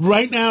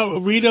 Right now,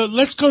 Rita,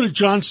 let's go to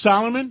John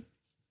Solomon.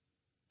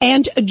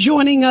 And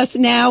joining us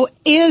now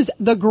is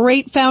the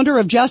great founder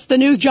of Just the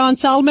News, John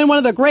Solomon, one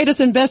of the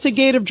greatest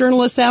investigative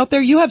journalists out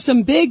there. You have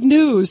some big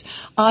news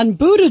on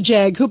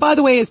Buttigieg, who, by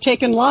the way, has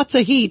taken lots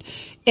of heat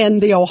in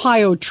the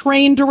Ohio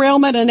train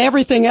derailment and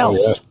everything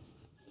else.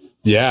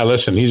 Yeah,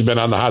 listen, he's been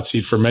on the hot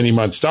seat for many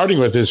months, starting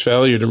with his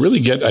failure to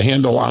really get a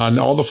handle on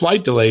all the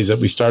flight delays that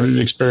we started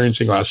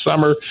experiencing last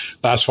summer,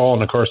 last fall,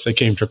 and of course they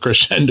came to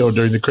crescendo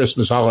during the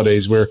Christmas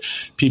holidays where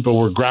people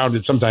were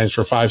grounded sometimes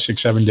for 5, 6,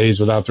 7 days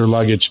without their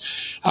luggage.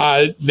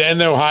 Then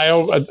the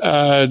Ohio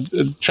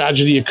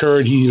tragedy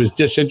occurred. He was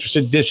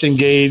disinterested,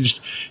 disengaged.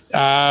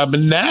 But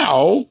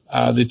now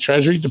the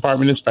Treasury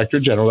Department Inspector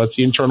General, that's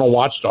the internal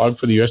watchdog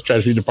for the U.S.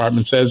 Treasury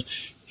Department, says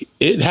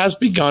it has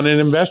begun an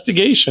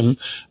investigation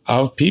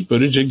of Pete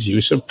Buttigieg's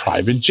use of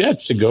private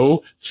jets to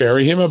go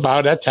ferry him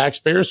about at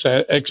taxpayer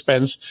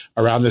expense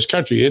around this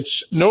country. It's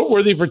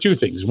noteworthy for two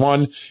things.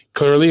 One,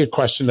 clearly a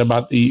question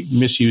about the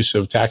misuse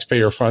of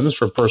taxpayer funds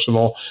for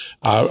personal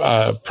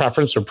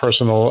preference or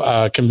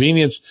personal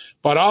convenience.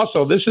 But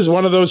also, this is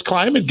one of those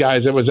climate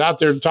guys that was out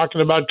there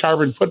talking about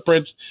carbon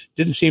footprints,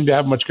 didn't seem to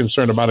have much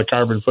concern about a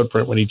carbon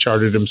footprint when he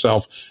chartered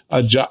himself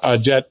a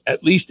jet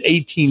at least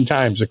 18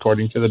 times,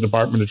 according to the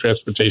Department of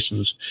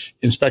Transportation's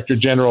Inspector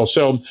General.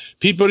 So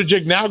Pete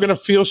Buttigieg now going to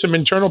feel some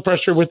internal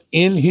pressure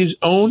within his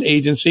own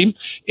agency.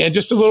 And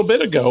just a little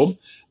bit ago,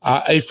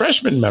 a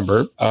freshman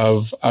member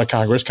of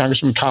Congress,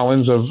 Congressman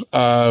Collins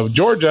of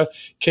Georgia,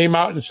 came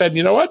out and said,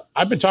 you know what?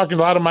 I've been talking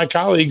to a lot of my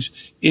colleagues.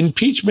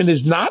 Impeachment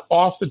is not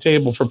off the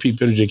table for Pete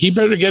Buttigieg. He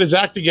better get his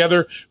act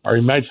together or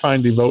he might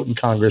find a vote in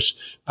Congress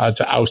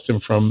to oust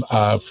him from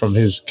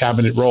his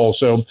cabinet role.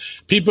 So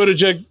Pete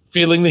Buttigieg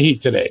feeling the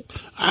heat today.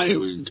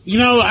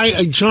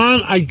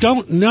 John, I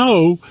don't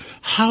know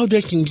how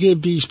they can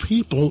give these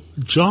people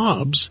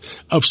jobs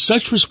of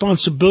such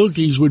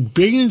responsibilities with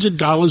billions of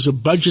dollars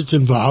of budgets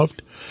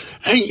involved.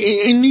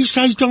 And these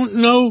guys don't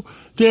know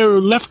their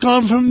left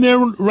arm from their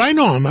right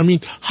arm. I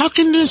mean, how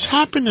can this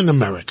happen in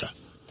America?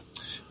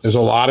 There's a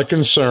lot of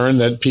concern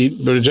that Pete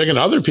Buttigieg and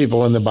other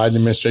people in the Biden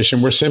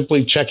administration were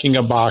simply checking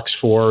a box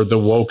for the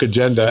woke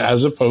agenda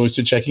as opposed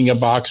to checking a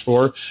box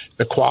for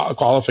the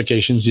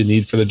qualifications you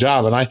need for the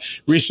job. And I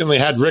recently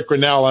had Rick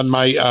Grinnell on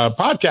my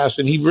podcast,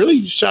 and he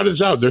really shouted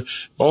this out.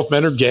 Both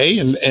men are gay,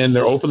 and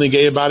they're openly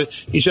gay about it.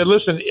 He said,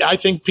 listen, I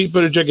think Pete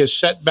Buttigieg has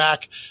set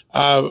back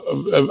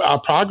our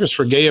progress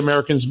for gay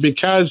Americans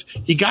because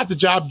he got the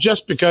job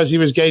just because he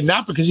was gay,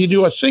 not because he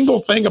knew a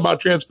single thing about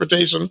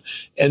transportation,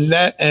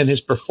 and his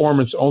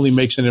performance only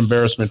makes an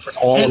embarrassment for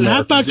all Americans. And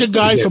how about the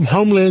guy from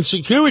Homeland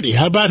Security?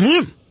 How about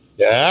him?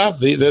 Yeah,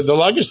 the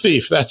luggage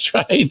thief. That's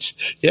right.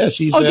 Yes,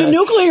 he's the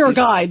nuclear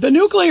guy. The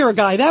nuclear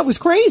guy. That was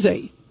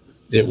crazy.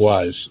 It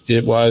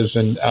was,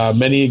 and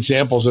many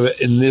examples of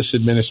it in this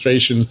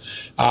administration.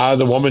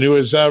 The woman who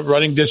was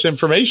running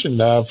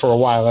disinformation for a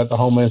while at the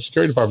Homeland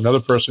Security Department,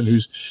 another person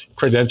whose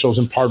credentials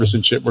and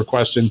partisanship were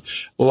questioned.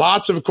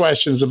 Lots of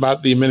questions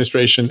about the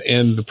administration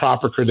and the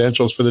proper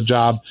credentials for the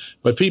job.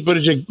 But Pete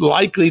Buttigieg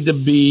likely to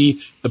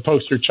be the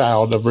poster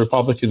child of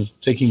Republicans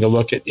taking a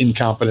look at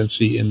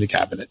incompetency in the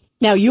cabinet.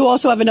 Now, you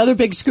also have another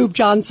big scoop,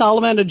 John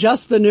Solomon, of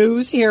Just the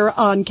News here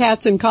on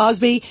Katz and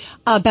Cosby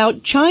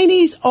about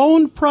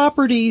Chinese-owned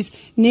properties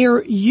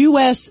near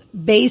U.S.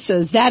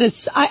 bases. That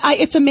is,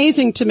 it's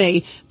amazing to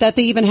me that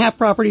they even have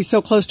properties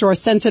so close to our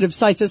sensitive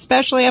sites,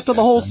 especially after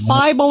the whole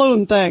spy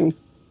balloon thing.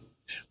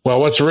 Well,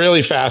 what's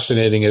really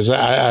fascinating is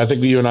I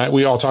think you and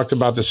we all talked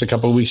about this a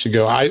couple of weeks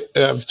ago.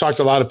 I've talked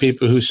to a lot of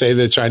people who say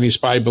the Chinese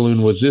spy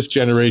balloon was this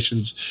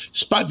generation's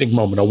Sputnik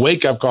moment, a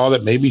wake-up call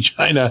that maybe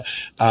China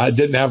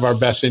didn't have our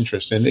best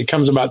interest. And it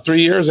comes about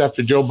 3 years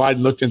after Joe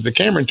Biden looked into the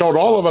camera and told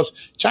all of us,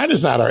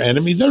 China's not our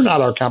enemy. They're not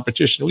our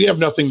competition. We have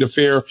nothing to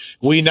fear.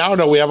 We now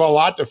know we have a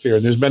lot to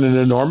fear. There's been an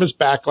enormous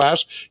backlash,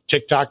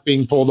 TikTok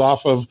being pulled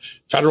off of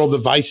federal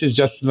devices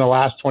just in the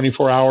last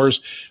 24 hours.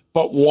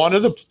 But one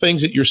of the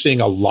things that you're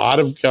seeing a lot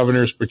of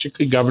governors,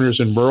 particularly governors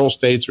in rural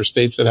states or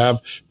states that have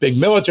big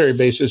military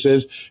bases,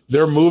 is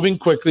they're moving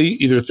quickly,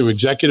 either through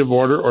executive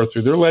order or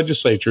through their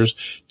legislatures,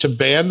 to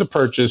ban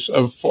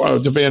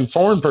ban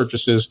foreign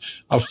purchases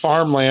of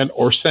farmland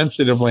or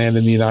sensitive land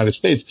in the United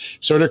States.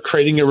 So they're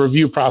creating a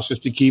review process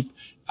to keep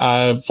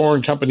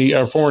foreign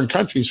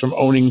countries from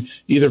owning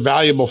either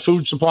valuable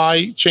food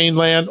supply chain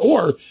land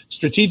or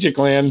strategic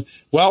land.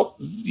 Well,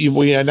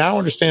 we now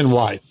understand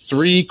why.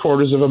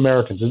 3/4 of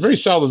Americans, it's very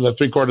seldom that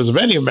 3/4 of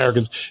any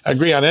Americans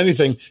agree on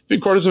anything.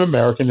 3/4 of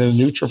Americans in a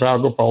new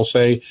Trafalgar poll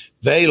say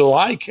they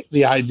like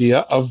the idea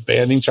of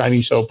banning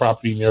Chinese-owned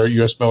property near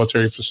U.S.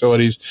 military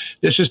facilities.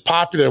 This is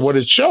popular. What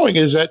it's showing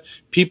is that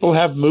people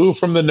have moved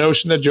from the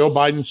notion that Joe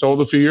Biden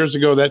sold a few years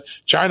ago that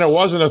China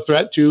wasn't a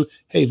threat to,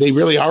 hey, they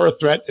really are a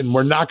threat, and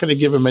we're not going to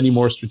give them any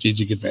more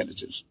strategic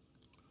advantages.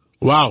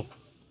 Wow.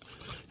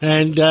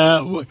 And,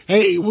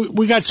 hey,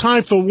 we got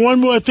time for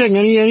one more thing.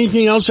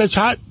 Anything else that's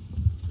hot?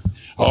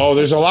 Oh,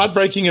 there's a lot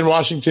breaking in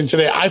Washington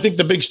today. I think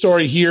the big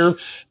story here,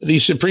 the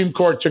Supreme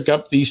Court took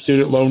up the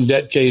student loan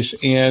debt case,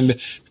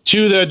 and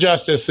to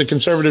the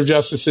conservative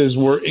justices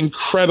were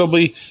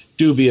incredibly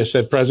dubious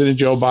that President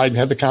Joe Biden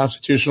had the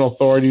constitutional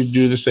authority to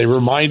do this. They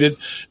reminded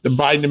the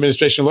Biden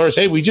administration lawyers,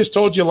 hey, we just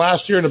told you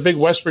last year in a big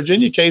West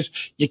Virginia case,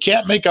 you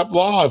can't make up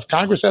law. If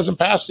Congress hasn't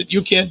passed it,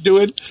 you can't do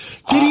it.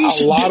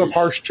 A lot of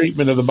harsh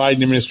treatment of the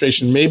Biden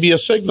administration may be a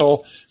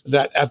signal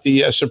that at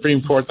the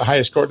Supreme Court, the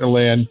highest court in the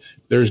land,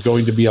 there's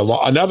going to be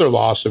another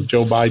loss of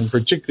Joe Biden,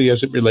 particularly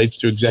as it relates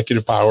to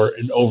executive power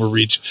and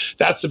overreach.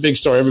 That's the big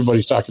story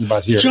everybody's talking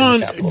about here.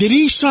 John, did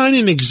he sign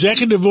an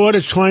executive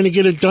order trying to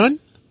get it done?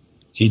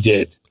 He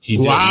did. He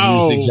did.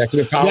 Wow. He used the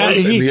executive power,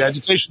 and the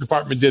education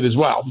department did as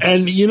well.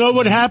 And you know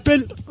what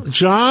happened,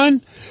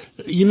 John?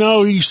 You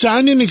know, he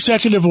signed an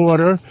executive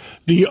order.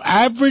 The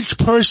average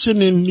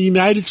person in the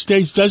United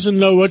States doesn't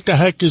know what the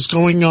heck is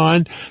going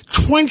on.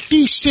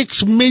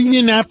 26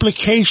 million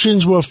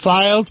applications were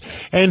filed.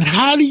 And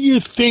how do you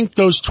think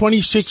those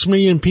 26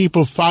 million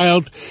people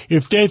filed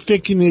if they're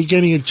thinking they're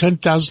getting a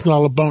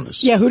 $10,000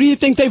 bonus? Yeah, who do you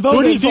think they voted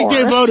for? Who do you think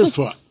they voted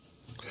for?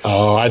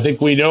 Oh, I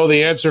think we know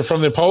the answer from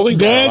the polling.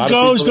 There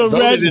goes the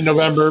red in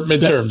November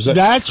midterms.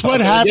 That's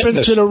what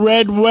happened to the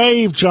red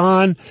wave,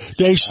 John.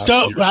 They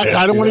stole.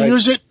 I don't want to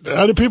use it.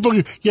 Other people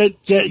get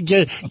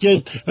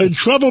in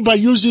trouble by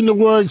using the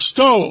word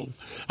stole.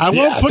 I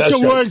won't put the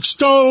word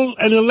stole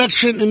and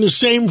election in the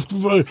same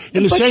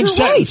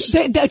sentence.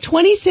 Right. The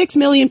 26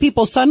 million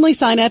people suddenly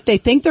sign up. They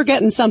think they're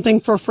getting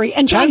something for free.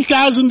 And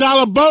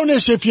 $10,000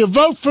 bonus if you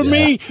vote for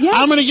me. Yes.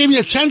 I'm going to give you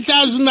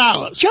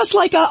 $10,000. Just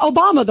like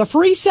Obama, the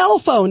free cell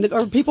phone.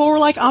 Or people were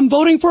like, "I'm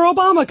voting for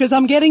Obama because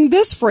I'm getting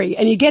this free,"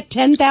 and you get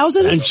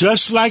 $10,000. And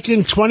just like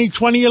in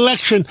 2020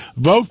 election,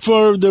 vote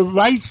for the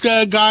right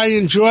guy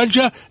in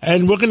Georgia,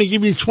 and we're going to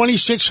give you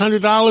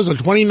 $2,600 or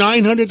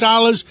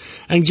 $2,900.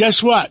 And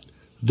guess what?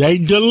 They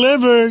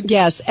delivered.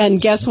 Yes,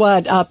 and guess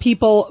what?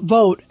 People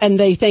vote, and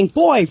they think,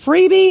 boy,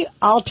 freebie,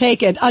 I'll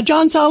take it.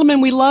 John Solomon,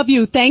 we love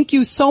you. Thank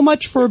you so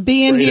much for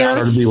being here.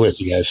 Great honor to be with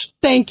you guys.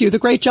 Thank you. The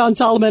great John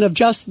Solomon of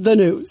Just the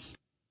News.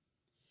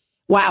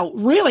 Wow,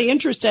 really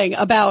interesting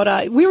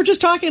about, we were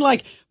just talking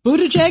like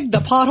Buttigieg, the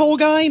pothole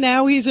guy,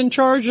 now he's in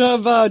charge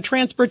of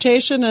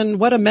transportation, and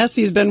what a mess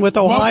he's been with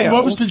Ohio.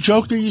 What was the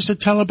joke they used to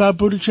tell about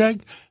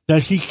Buttigieg?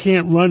 That he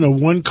can't run a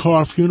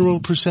one-car funeral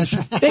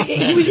procession?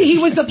 He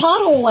was the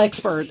pothole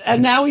expert,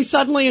 and now he's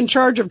suddenly in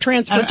charge of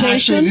transportation.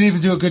 Actually, he didn't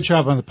even do a good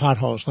job on the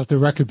potholes. Let the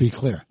record be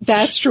clear.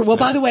 That's true. Well,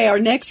 by the way, our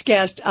next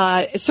guest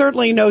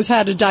certainly knows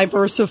how to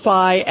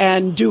diversify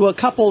and do a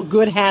couple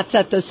good hats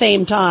at the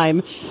same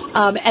time,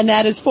 and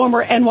that is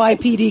former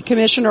NYPD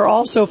Commissioner,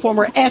 also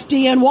former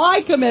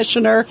FDNY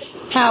Commissioner,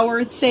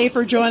 Howard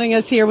Safer, joining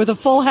us here with a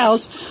full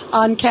house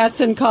on Katz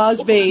and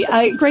Cosby.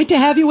 Great to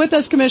have you with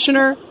us,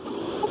 Commissioner.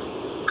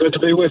 Good to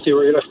be with you,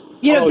 Rita.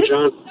 Hello,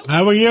 John.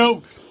 How are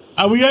you?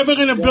 Are we ever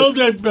going to build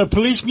a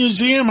police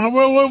museum?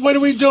 What are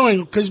we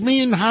doing? Because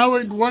me and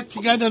Howard worked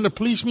together in the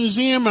police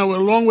museum,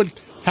 along with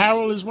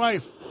Carol, his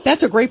wife.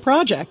 That's a great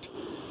project.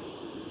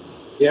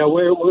 Yeah,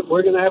 we're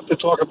going to have to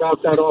talk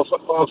about that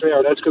off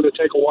air. That's going to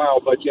take a while,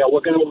 but yeah,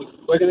 we're going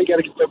to get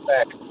it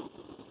back.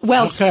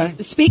 Well,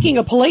 speaking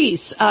of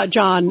police,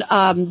 John,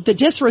 the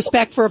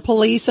disrespect for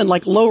police and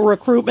like low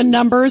recruitment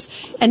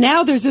numbers, and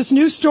now there's this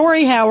new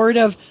story, Howard,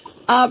 of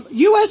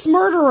U.S.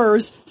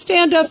 murderers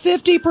stand a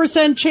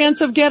 50% chance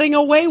of getting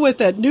away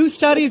with it. New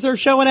studies are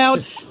showing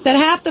out that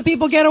half the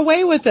people get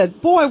away with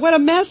it. Boy, what a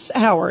mess,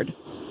 Howard.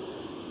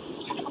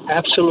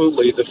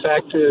 Absolutely. The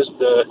fact is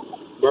the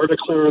murder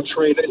clearance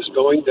rate is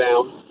going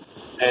down,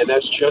 and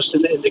that's just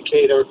an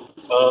indicator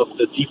of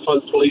the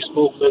defund police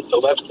movement, the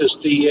leftist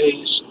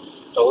DAs,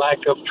 the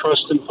lack of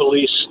trust in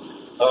police,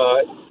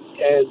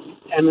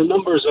 and the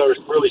numbers are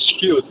really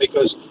skewed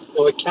because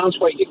it counts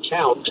what you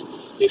count.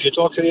 If you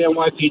talk to the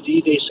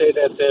NYPD, they say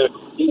that they're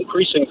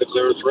increasing the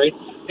clearance rate.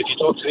 If you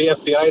talk to the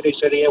FBI, they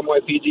say the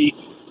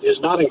NYPD is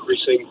not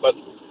increasing, but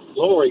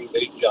lowering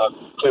the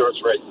clearance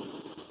rate.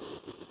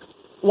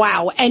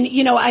 Wow. And,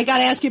 I got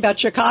to ask you about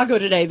Chicago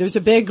today. There's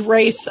a big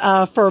race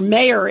for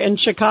mayor in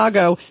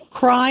Chicago.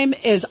 Crime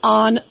is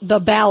on the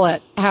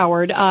ballot,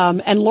 Howard.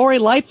 And Lori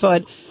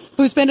Lightfoot,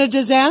 who's been a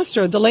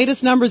disaster. The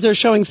latest numbers are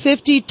showing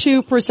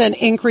 52%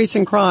 increase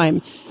in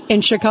crime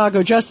in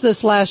Chicago just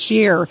this last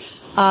year.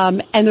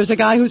 And there's a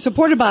guy who's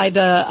supported by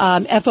the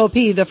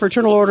FOP, the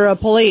Fraternal Order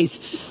of Police.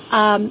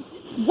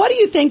 What do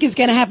you think is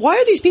going to happen? Why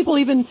are these people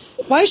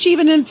why is she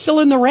even still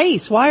in the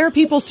race? Why are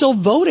people still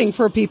voting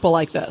for people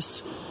like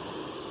this?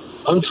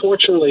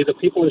 Unfortunately, the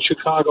people in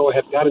Chicago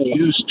have gotten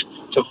used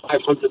to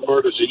 500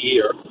 murders a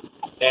year,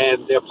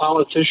 and their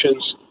politicians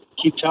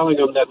keep telling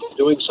them that they're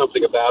doing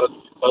something about it.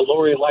 But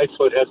Lori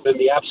Lightfoot has been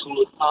the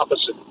absolute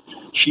opposite.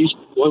 She's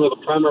one of the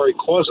primary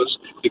causes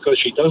because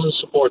she doesn't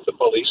support the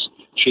police.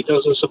 She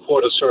doesn't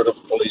support assertive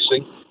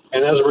policing.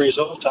 And as a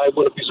result, I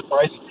wouldn't be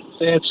surprised if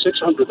they had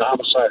 600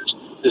 homicides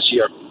this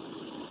year.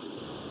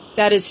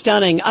 That is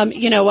stunning.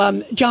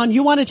 John,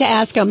 you wanted to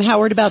ask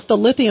Howard about the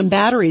lithium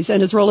batteries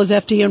and as well as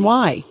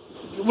FDNY.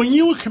 when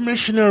you were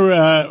commissioner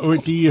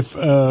with the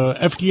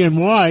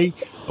FDNY,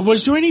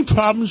 was there any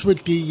problems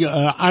with the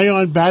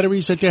ion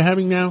batteries that they're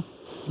having now,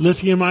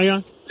 lithium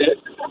ion?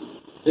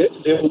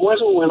 There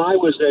wasn't when I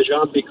was there,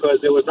 John,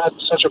 because there was not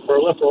such a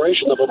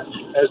proliferation of them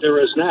as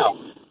there is now.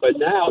 But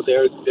now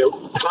there are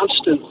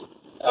constant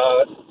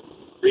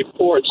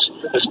reports,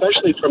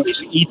 especially from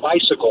these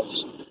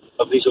e-bicycles,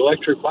 of these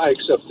electric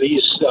bikes, of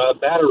these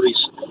batteries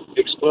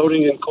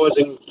exploding and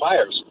causing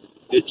fires.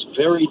 It's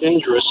very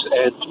dangerous,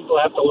 and people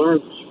have to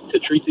learn to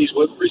treat these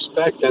with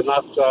respect and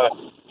not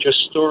just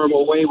store them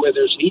away where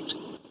there's heat.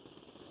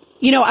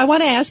 You know, I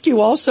want to ask you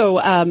also,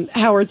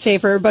 Howard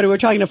Safir, but we're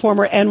talking to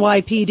former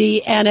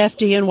NYPD and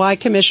FDNY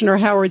Commissioner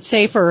Howard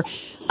Safir.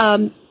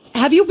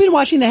 Have you been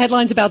watching the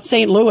headlines about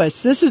St.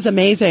 Louis? This is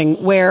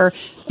amazing, where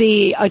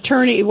the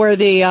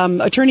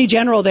attorney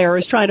general there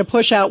is trying to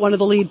push out one of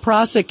the lead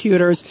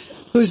prosecutors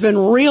who's been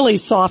really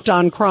soft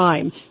on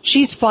crime.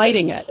 She's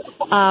fighting it.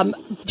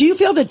 Do you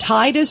feel the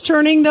tide is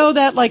turning, though,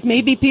 that like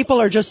maybe people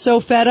are just so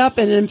fed up?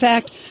 And in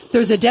fact,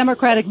 there's a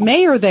Democratic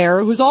mayor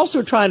there who's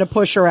also trying to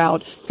push her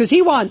out because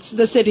he wants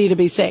the city to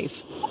be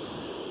safe.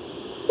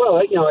 Well,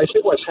 I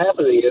think what's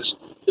happening is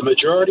the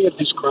majority of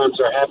these crimes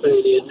are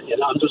happening in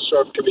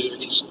underserved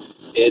communities,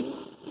 in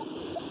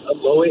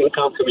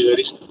low-income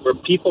communities, where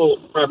people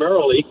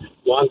primarily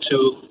want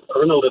to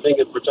earn a living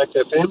and protect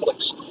their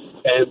families.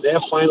 And they're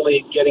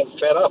finally getting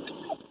fed up.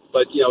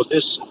 But,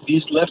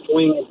 these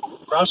left-wing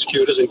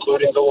prosecutors,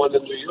 including the one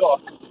in New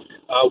York,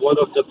 are one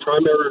of the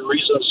primary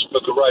reasons for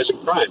the rise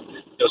in crime.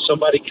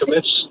 Somebody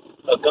commits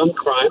a gun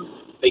crime,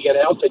 they get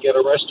out, they get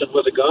arrested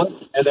with a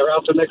gun, and they're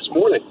out the next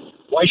morning.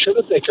 Why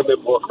shouldn't they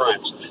commit more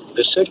crimes?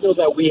 The signal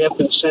that we have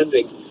been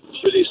sending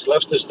to these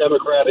leftist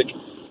Democratic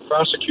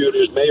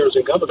prosecutors, mayors,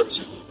 and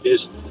governors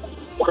is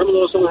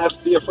criminals don't have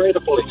to be afraid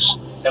of police.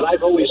 And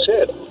I've always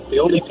said the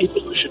only people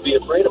who should be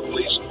afraid of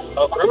police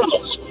are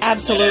criminals.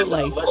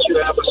 Absolutely. And unless you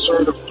have a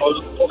sort of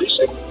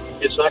policing,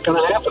 it's not going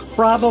to happen.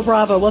 Bravo,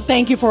 bravo. Well,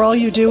 thank you for all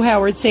you do,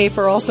 Howard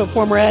Safir, also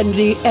former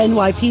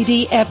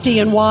NYPD,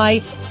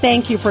 FDNY.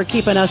 Thank you for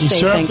keeping us safe. He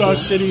served our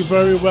city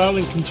very well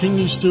and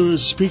continues to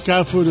speak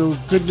out for the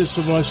goodness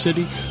of our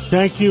city.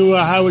 Thank you,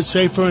 Howard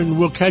Safir, and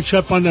we'll catch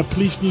up on the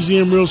Police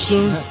Museum real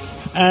soon.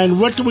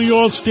 And what do we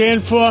all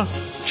stand for?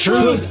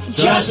 Truth,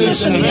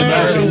 justice, and the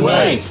American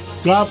way.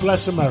 God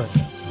bless America.